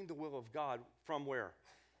Christ, doing the will of God from where?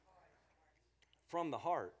 From the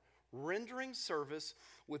heart. Rendering service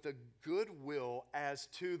with a good will as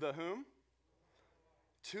to the whom?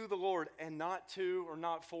 To the Lord, and not to or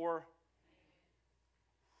not for.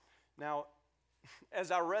 Now,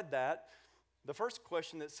 as I read that, the first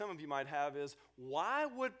question that some of you might have is, why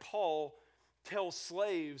would Paul tell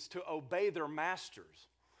slaves to obey their masters?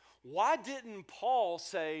 Why didn't Paul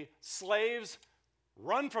say, slaves,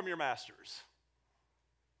 run from your masters?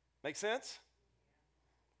 Make sense?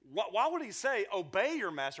 Why would he say, obey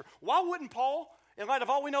your master? Why wouldn't Paul, in light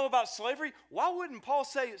of all we know about slavery, why wouldn't Paul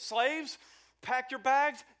say, slaves, pack your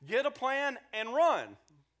bags, get a plan, and run?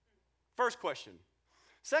 First question.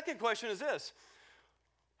 Second question is this.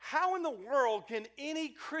 How in the world can any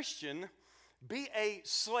Christian be a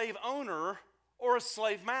slave owner or a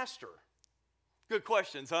slave master? Good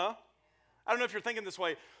questions, huh? I don't know if you're thinking this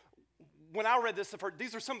way. When I read this,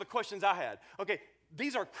 these are some of the questions I had. Okay,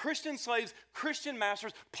 these are Christian slaves, Christian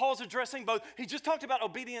masters. Paul's addressing both. He just talked about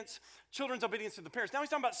obedience, children's obedience to the parents. Now he's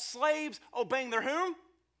talking about slaves obeying their whom?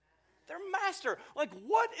 Their master. Like,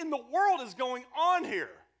 what in the world is going on here?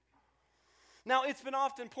 Now, it's been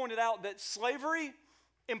often pointed out that slavery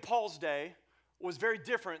in Paul's day was very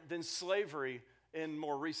different than slavery in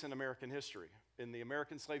more recent American history, in the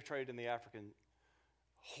American slave trade and the African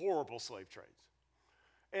horrible slave trades.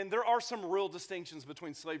 And there are some real distinctions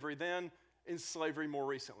between slavery then and slavery more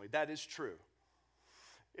recently. That is true.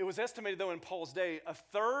 It was estimated, though, in Paul's day, a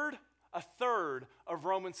third of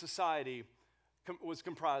Roman society was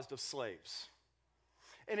comprised of slaves.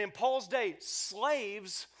 And in Paul's day,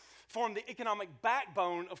 slaves formed the economic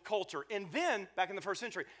backbone of culture. And then, back in the first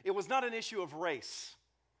century, it was not an issue of race.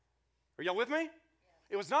 Are y'all with me?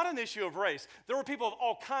 It was not an issue of race. There were people of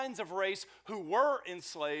all kinds of race who were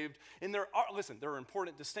enslaved. And there are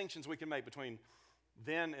important distinctions we can make between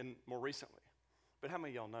then and more recently. But how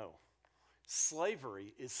many of y'all know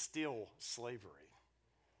slavery is still slavery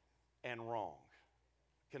and wrong?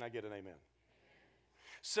 Can I get an amen?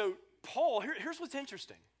 So Paul, here's what's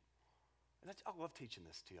interesting. And I love teaching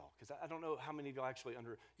this to y'all because I don't know how many of y'all actually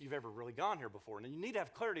you've ever really gone here before. And you need to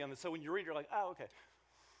have clarity on this. So when you read, you're like, oh, okay.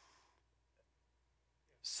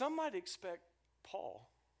 Some might expect Paul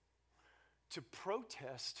to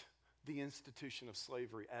protest the institution of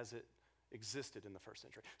slavery as it existed in the first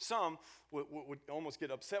century. Some would almost get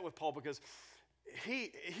upset with Paul because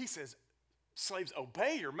he says, slaves,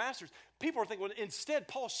 obey your masters. People are thinking, well, instead,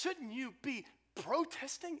 Paul, shouldn't you be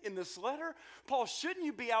protesting in this letter? Paul, shouldn't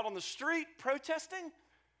you be out on the street protesting?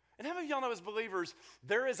 And how many of y'all know as believers,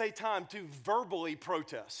 there is a time to verbally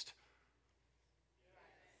protest?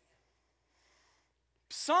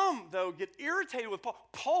 Some, though, get irritated with Paul.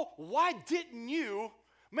 Paul, why didn't you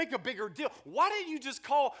make a bigger deal? Why didn't you just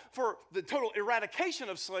call for the total eradication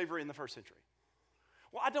of slavery in the first century?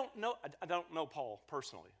 Well, I don't know Paul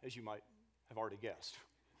personally, as you might have already guessed.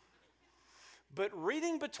 But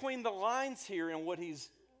reading between the lines here and what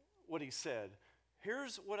he said,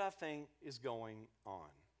 here's what I think is going on.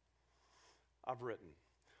 I've written,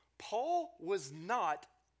 Paul was not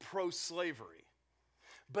pro-slavery,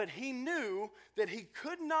 but he knew that he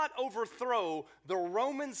could not overthrow the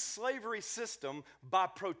Roman slavery system by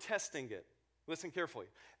protesting it. Listen carefully.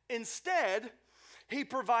 Instead, he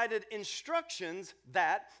provided instructions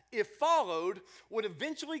that, if followed, would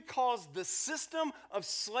eventually cause the system of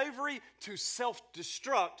slavery to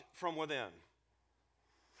self-destruct from within.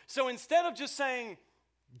 So instead of just saying,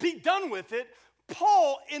 be done with it,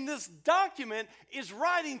 Paul in this document is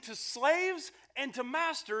writing to slaves and to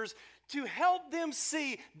masters to help them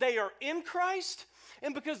see they are in Christ,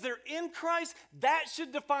 and because they're in Christ, that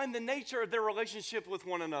should define the nature of their relationship with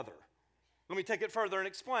one another. Let me take it further and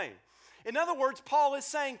explain. In other words, Paul is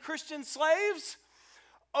saying, Christian slaves,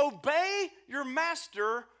 obey your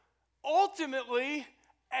master ultimately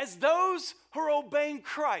as those who are obeying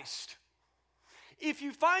Christ. If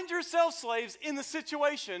you find yourself, slaves, in the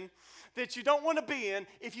situation that you don't want to be in,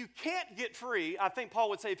 if you can't get free, I think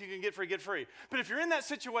Paul would say if you can get free, get free. But if you're in that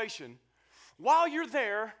situation, while you're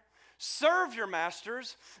there, serve your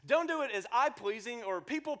masters. Don't do it as eye-pleasing or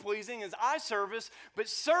people-pleasing, as eye service, but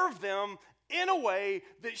serve them in a way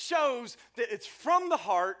that shows that it's from the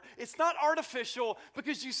heart, it's not artificial,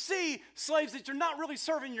 because you see, slaves, that you're not really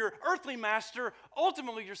serving your earthly master,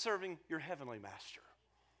 ultimately you're serving your heavenly master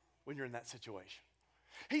when you're in that situation.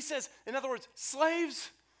 He says, in other words,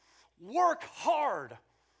 slaves, work hard.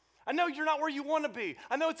 I know you're not where you want to be.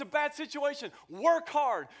 I know it's a bad situation. Work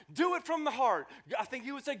hard. Do it from the heart. I think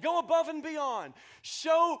he would say, go above and beyond.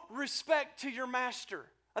 Show respect to your master.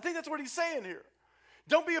 I think that's what he's saying here.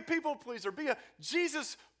 Don't be a people pleaser. Be a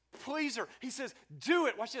Jesus pleaser. He says, do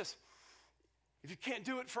it. Watch this. If you can't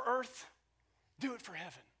do it for earth, do it for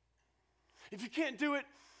heaven. If you can't do it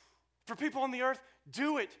for people on the earth,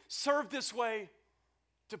 do it. Serve this way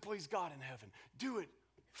to please God in heaven. Do it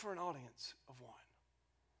for an audience of one.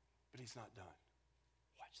 But he's not done.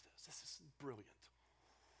 Watch this. This is brilliant.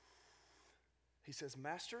 He says,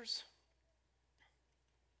 masters.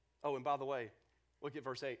 Oh, and by the way, look at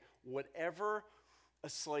verse 8. Whatever a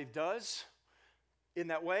slave does in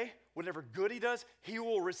that way, whatever good he does, he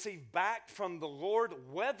will receive back from the Lord,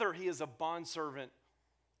 whether he is a bondservant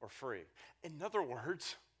or free. In other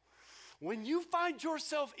words, when you find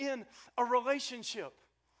yourself in a relationship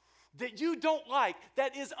that you don't like,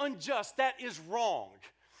 that is unjust, that is wrong,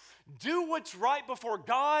 do what's right before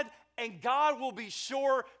God, and God will be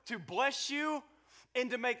sure to bless you and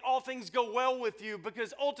to make all things go well with you,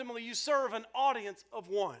 because ultimately you serve an audience of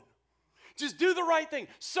one. Just do the right thing.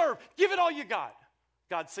 Serve. Give it all you got.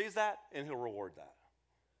 God sees that, and he'll reward that.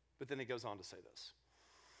 But then he goes on to say this.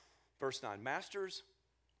 Verse 9, masters,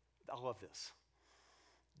 I love this.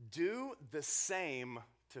 Do the same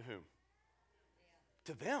to whom?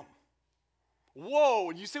 To them.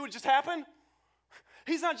 Whoa, you see what just happened?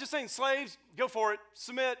 He's not just saying, slaves, go for it,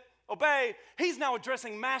 submit, obey. He's now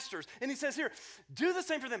addressing masters. And he says here, do the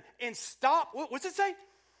same for them and stop. What's it say?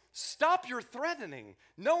 Stop your threatening,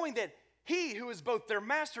 knowing that he who is both their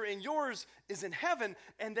master and yours is in heaven,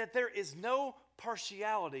 and that there is no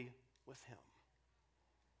partiality with him.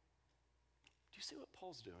 Do you see what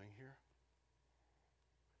Paul's doing here?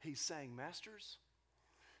 He's saying, masters,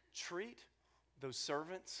 treat those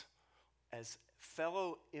servants as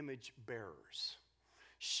fellow image bearers.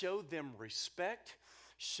 Show them respect.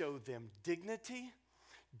 Show them dignity.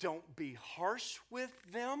 Don't be harsh with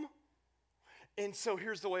them. And so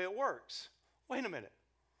here's the way it works. Wait a minute.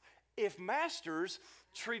 If masters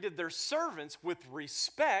treated their servants with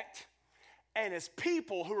respect and as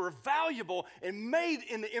people who are valuable and made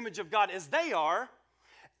in the image of God as they are.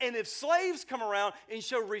 And if slaves come around and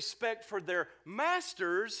show respect for their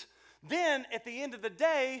masters, then at the end of the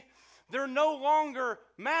day, they're no longer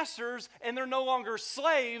masters and they're no longer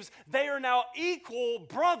slaves. They are now equal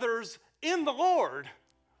brothers in the Lord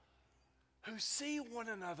who see one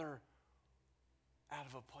another out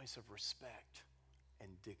of a place of respect and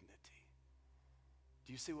dignity.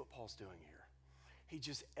 Do you see what Paul's doing here? He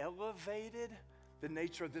just elevated the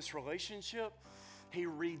nature of this relationship. He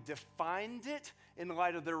redefined it in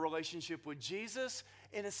light of their relationship with Jesus.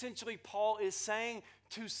 And essentially, Paul is saying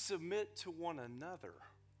to submit to one another.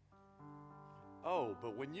 Oh,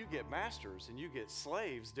 but when you get masters and you get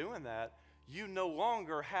slaves doing that, you no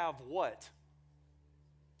longer have what?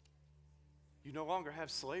 You no longer have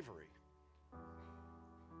slavery.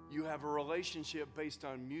 You have a relationship based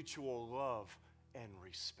on mutual love and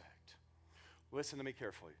respect. Listen to me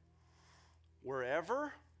carefully.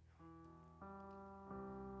 Wherever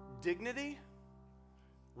dignity,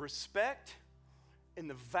 respect, and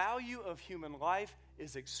the value of human life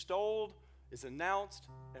is extolled, is announced,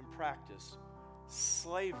 and practiced,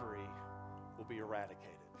 slavery will be eradicated.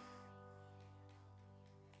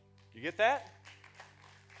 You get that?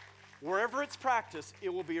 Wherever it's practiced, it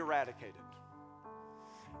will be eradicated.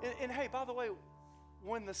 And hey, by the way,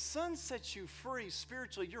 when the Son sets you free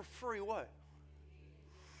spiritually, you're free what?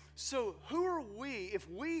 So who are we, if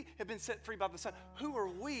we have been set free by the Son, who are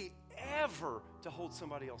we ever to hold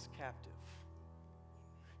somebody else captive?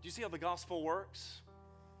 Do you see how the gospel works?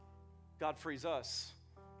 God frees us,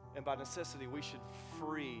 and by necessity, we should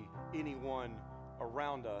free anyone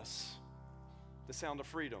around us. The sound of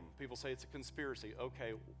freedom. People say it's a conspiracy.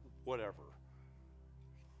 Okay, whatever.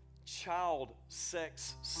 Child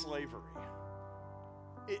sex slavery.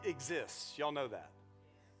 It exists. Y'all know that.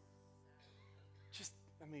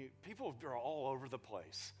 People are all over the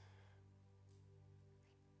place.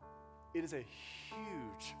 It is a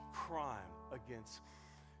huge crime against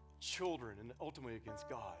children and ultimately against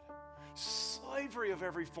God. Slavery of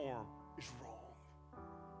every form is wrong.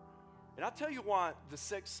 And I'll tell you why the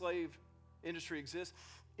sex slave industry exists.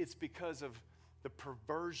 It's because of the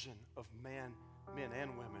perversion of men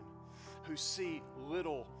and women who see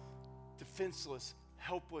little, defenseless,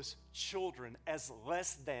 helpless children as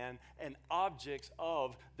less than and objects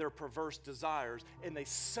of their perverse desires, and they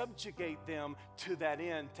subjugate them to that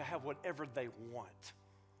end to have whatever they want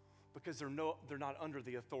because they're not under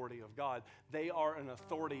the authority of God. They are an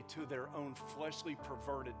authority to their own fleshly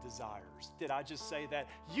perverted desires. Did I just say that?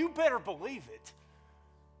 You better believe it.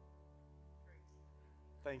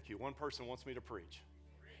 Thank you. One person wants me to preach.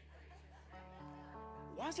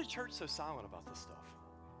 Why is the church so silent about this stuff?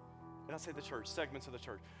 And I say the church, segments of the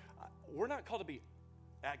church. We're not called to be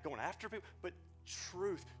going after people, but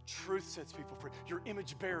truth. Truth sets people free. You're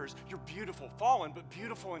image bearers. You're beautiful, fallen, but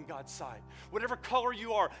beautiful in God's sight. Whatever color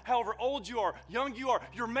you are, however old you are, young you are,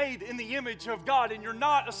 you're made in the image of God, and you're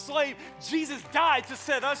not a slave. Jesus died to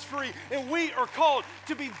set us free, and we are called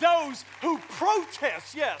to be those who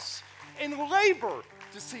protest, yes, and labor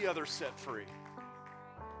to see others set free.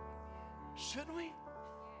 Shouldn't we?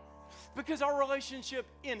 Because our relationship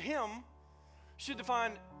in Him should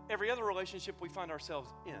define every other relationship we find ourselves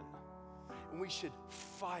in. And we should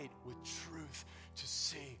fight with truth to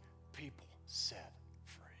see people set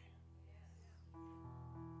free.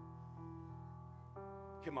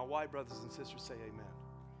 Can my white brothers and sisters say amen?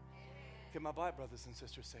 Can my black brothers and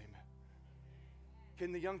sisters say amen?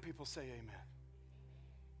 Can the young people say amen?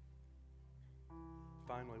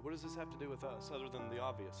 Finally, what does this have to do with us other than the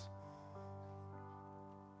obvious?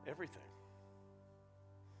 Everything.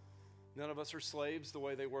 None of us are slaves the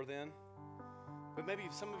way they were then. But maybe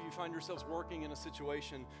some of you find yourselves working in a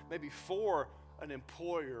situation, maybe for an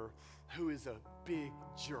employer who is a big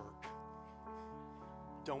jerk.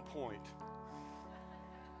 Don't point.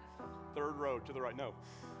 Third row to the right. No,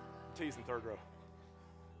 teasing, third row.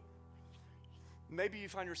 Maybe you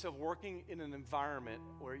find yourself working in an environment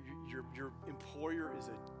where your employer is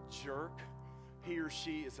a jerk. He or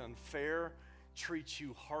she is unfair, treats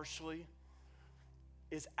you harshly,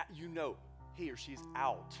 he or she's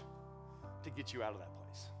out to get you out of that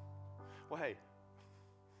place. Well, hey,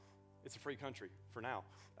 it's a free country for now.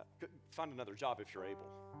 Find another job if you're able.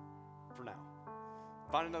 For now.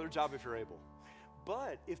 Find another job if you're able.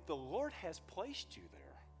 But if the Lord has placed you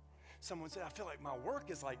there, someone said, I feel like my work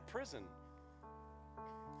is like prison.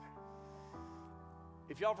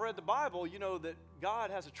 If y'all have read the Bible, you know that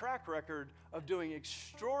God has a track record of doing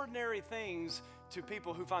extraordinary things to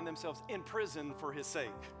people who find themselves in prison for His sake.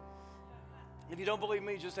 If you don't believe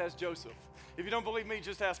me, just ask Joseph. If you don't believe me,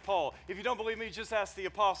 just ask Paul. If you don't believe me, just ask the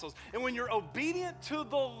apostles. And when you're obedient to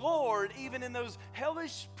the Lord, even in those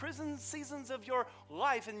hellish prison seasons of your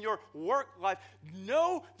life and your work life,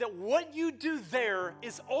 know that what you do there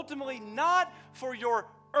is ultimately not for your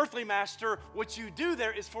earthly master. What you do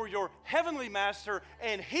there is for your heavenly master,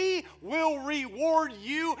 and he will reward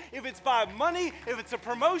you, if it's by money, if it's a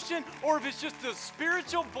promotion, or if it's just a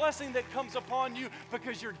spiritual blessing that comes upon you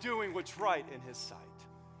because you're doing what's right in his sight.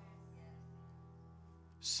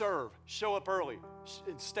 Serve, show up early,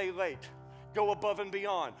 and stay late. Go above and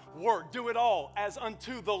beyond. Work, do it all as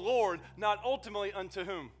unto the Lord, not ultimately unto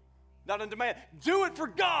whom? Not unto man. Do it for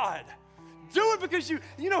God. Do it because you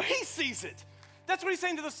know he sees it. That's what he's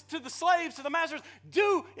saying to the slaves, to the masters.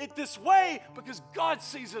 Do it this way because God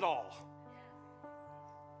sees it all.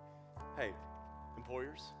 Hey,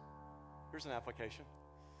 employers, here's an application.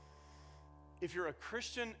 If you're a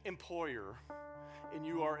Christian employer and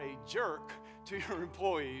you are a jerk to your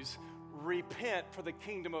employees, repent, for the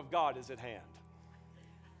kingdom of God is at hand.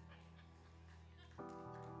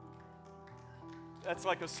 That's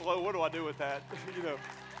like a slow, what do I do with that? You know.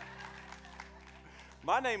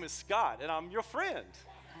 My name is Scott, and I'm your friend.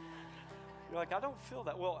 You're like, I don't feel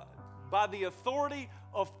that. Well, by the authority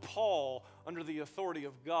of Paul, under the authority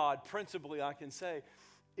of God, principally I can say,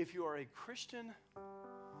 if you are a Christian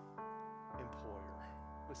employer,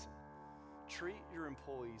 listen, treat your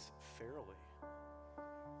employees fairly.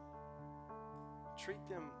 Treat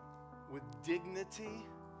them with dignity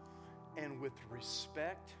and with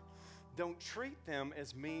respect. Don't treat them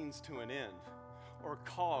as means to an end or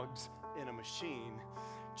cogs in a machine.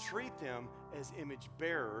 Treat them as image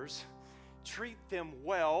bearers. Treat them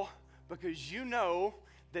well, because you know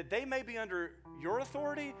that they may be under your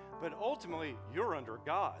authority, but ultimately you're under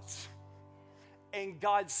God's. And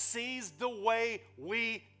God sees the way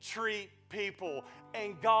we treat people,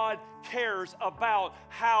 and God cares about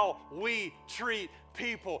how we treat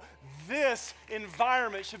people. This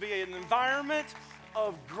environment should be an environment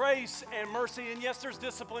of grace and mercy. And yes, there's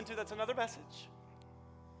discipline too. That's another message.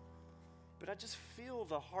 But I just feel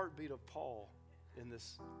the heartbeat of Paul in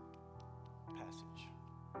this passage,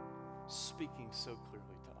 speaking so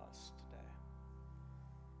clearly to us today.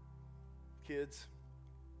 Kids,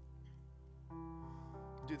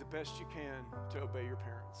 do the best you can to obey your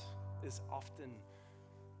parents. As often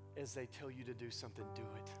as they tell you to do something, do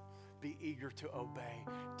it. Be eager to obey.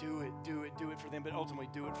 Do it for them, but ultimately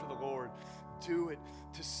do it for the Lord. Do it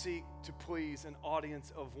to seek to please an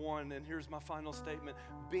audience of one. And here's my final statement.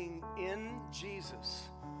 Being in Jesus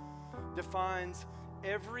defines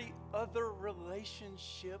every other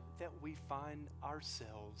relationship that we find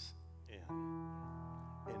ourselves in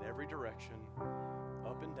every direction,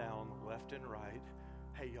 up and down, left and right.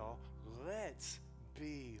 Hey, y'all, let's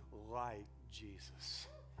be like Jesus.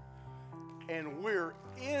 And we're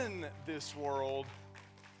in this world,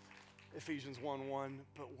 Ephesians 1:1,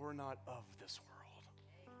 but we're not of this world.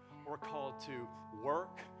 We're called to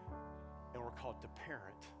work, and we're called to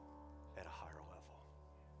parent at a higher level.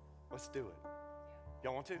 Let's do it.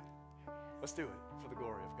 Y'all want to? Let's do it for the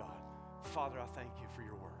glory of God. Father, I thank you for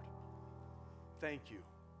your word. Thank you.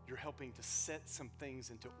 You're helping to set some things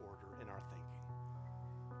into order in our thinking.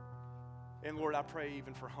 And Lord, I pray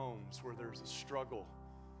even for homes where there's a struggling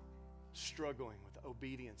with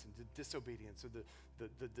obedience and disobedience, or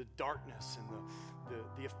the darkness and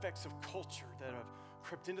the effects of culture that have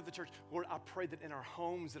crept into the church. Lord, I pray that in our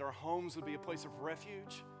homes, that our homes would be a place of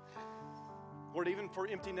refuge. Lord, even for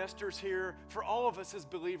empty nesters here, for all of us as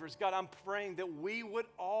believers, God, I'm praying that we would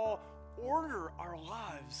all order our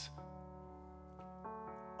lives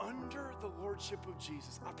under the lordship of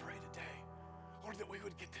Jesus. I pray today, Lord, that we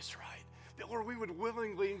would get this right. That, Lord, we would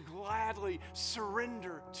willingly and gladly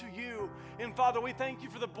surrender to you. And Father, we thank you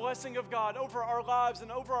for the blessing of God over our lives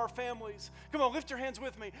and over our families. Come on, lift your hands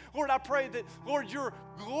with me. Lord, I pray that, Lord, your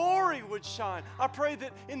glory would shine. I pray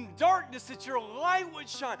that in darkness that your light would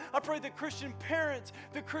shine. I pray that Christian parents,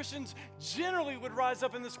 that Christians generally would rise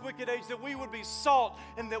up in this wicked age, that we would be salt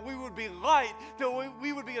and that we would be light, that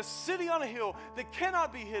we would be a city on a hill that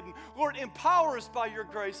cannot be hidden. Lord, empower us by your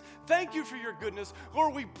grace. Thank you for your goodness.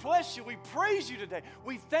 Lord, we bless you. We praise you today.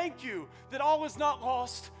 We thank you that all is not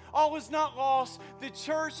lost. All is not lost. The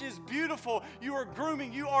church is beautiful. You are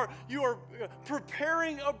grooming. You are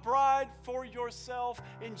preparing a bride for yourself.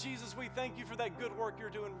 And Jesus, we thank you for that good work you're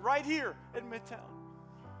doing right here at Midtown.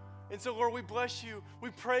 And so, Lord, we bless you.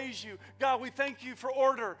 We praise you. God, we thank you for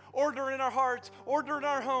order in our hearts, order in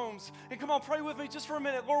our homes. And come on, pray with me just for a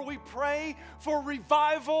minute. Lord, we pray for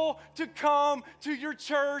revival to come to your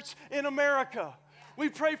church in America. We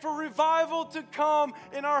pray for revival to come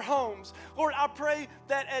in our homes. Lord, I pray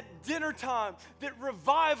that at dinner time, that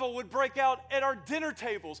revival would break out at our dinner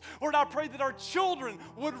tables. Lord, I pray that our children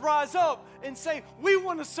would rise up and say, we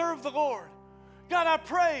want to serve the Lord. God, I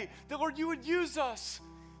pray that, Lord, you would use us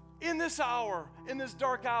in this hour, in this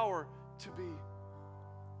dark hour, to be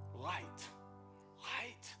light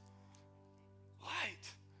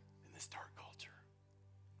in this dark culture.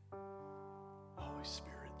 Holy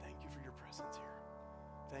Spirit, thank you for your presence here.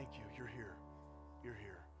 Thank you. You're here. You're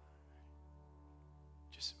here.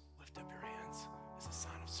 Just lift up your hands as a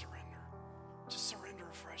sign of surrender. Just surrender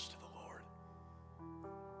afresh to the Lord.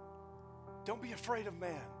 Don't be afraid of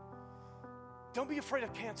man. Don't be afraid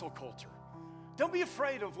of cancel culture. Don't be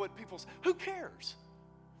afraid of what people say. Who cares?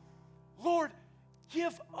 Lord,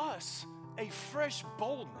 give us a fresh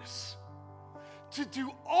boldness to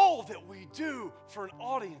do all that we do for an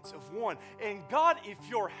audience of one. And God, if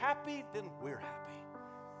you're happy, then we're happy.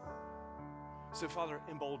 So, Father,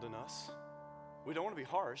 embolden us. We don't want to be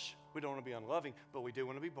harsh. We don't want to be unloving, but we do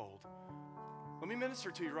want to be bold. Let me minister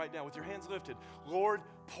to you right now with your hands lifted. Lord,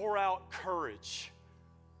 pour out courage.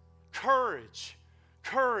 Courage.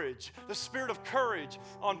 Courage. The spirit of courage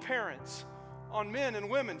on parents, on men and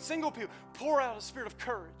women, single people. Pour out a spirit of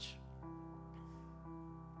courage.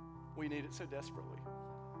 We need it so desperately.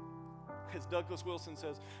 As Douglas Wilson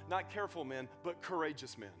says, not careful men, but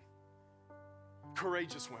courageous men.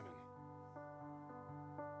 Courageous women.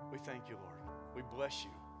 We thank you, Lord. We bless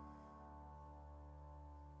you.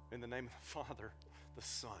 In the name of the Father, the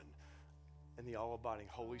Son, and the all-abiding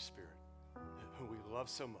Holy Spirit, whom we love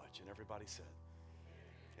so much. And everybody said,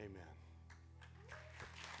 amen.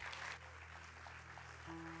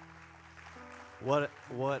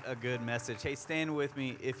 What a good message. Hey, stand with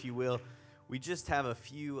me if you will. We just have a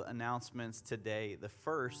few announcements today. The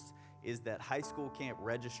first is that high school camp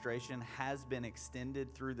registration has been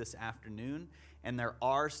extended through this afternoon, and there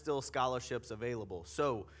are still scholarships available.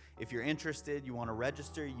 So if you're interested, you want to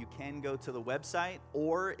register, you can go to the website,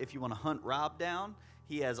 or if you want to hunt Rob down,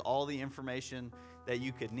 he has all the information that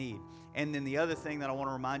you could need. And then the other thing that I want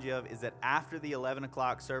to remind you of is that after the 11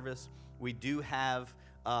 o'clock service, we do have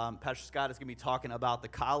Pastor Scott is going to be talking about the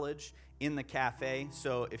college in the cafe.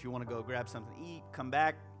 So if you want to go grab something to eat, come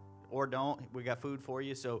back, or don't. We got food for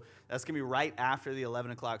you. So that's going to be right after the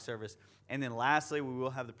 11 o'clock service. And then lastly, we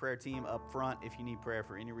will have the prayer team up front if you need prayer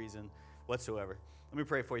for any reason whatsoever. Let me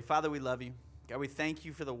pray for you. Father, we love you. God, we thank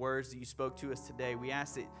you for the words that you spoke to us today. We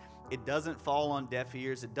ask that it doesn't fall on deaf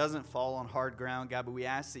ears. It doesn't fall on hard ground, God, but we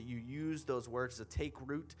ask that you use those words to take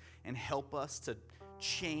root and help us to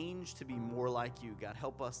change to be more like you. God,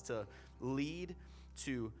 help us to lead,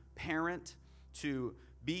 to parent, to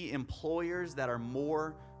be employers that are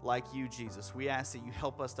more like you, Jesus. We ask that you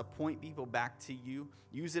help us to point people back to you.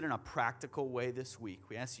 Use it in a practical way this week.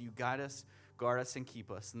 We ask that you guide us, guard us, and keep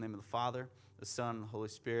us. In the name of the Father, the Son, and the Holy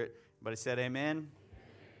Spirit. Everybody said amen.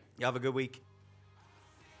 You have a good week.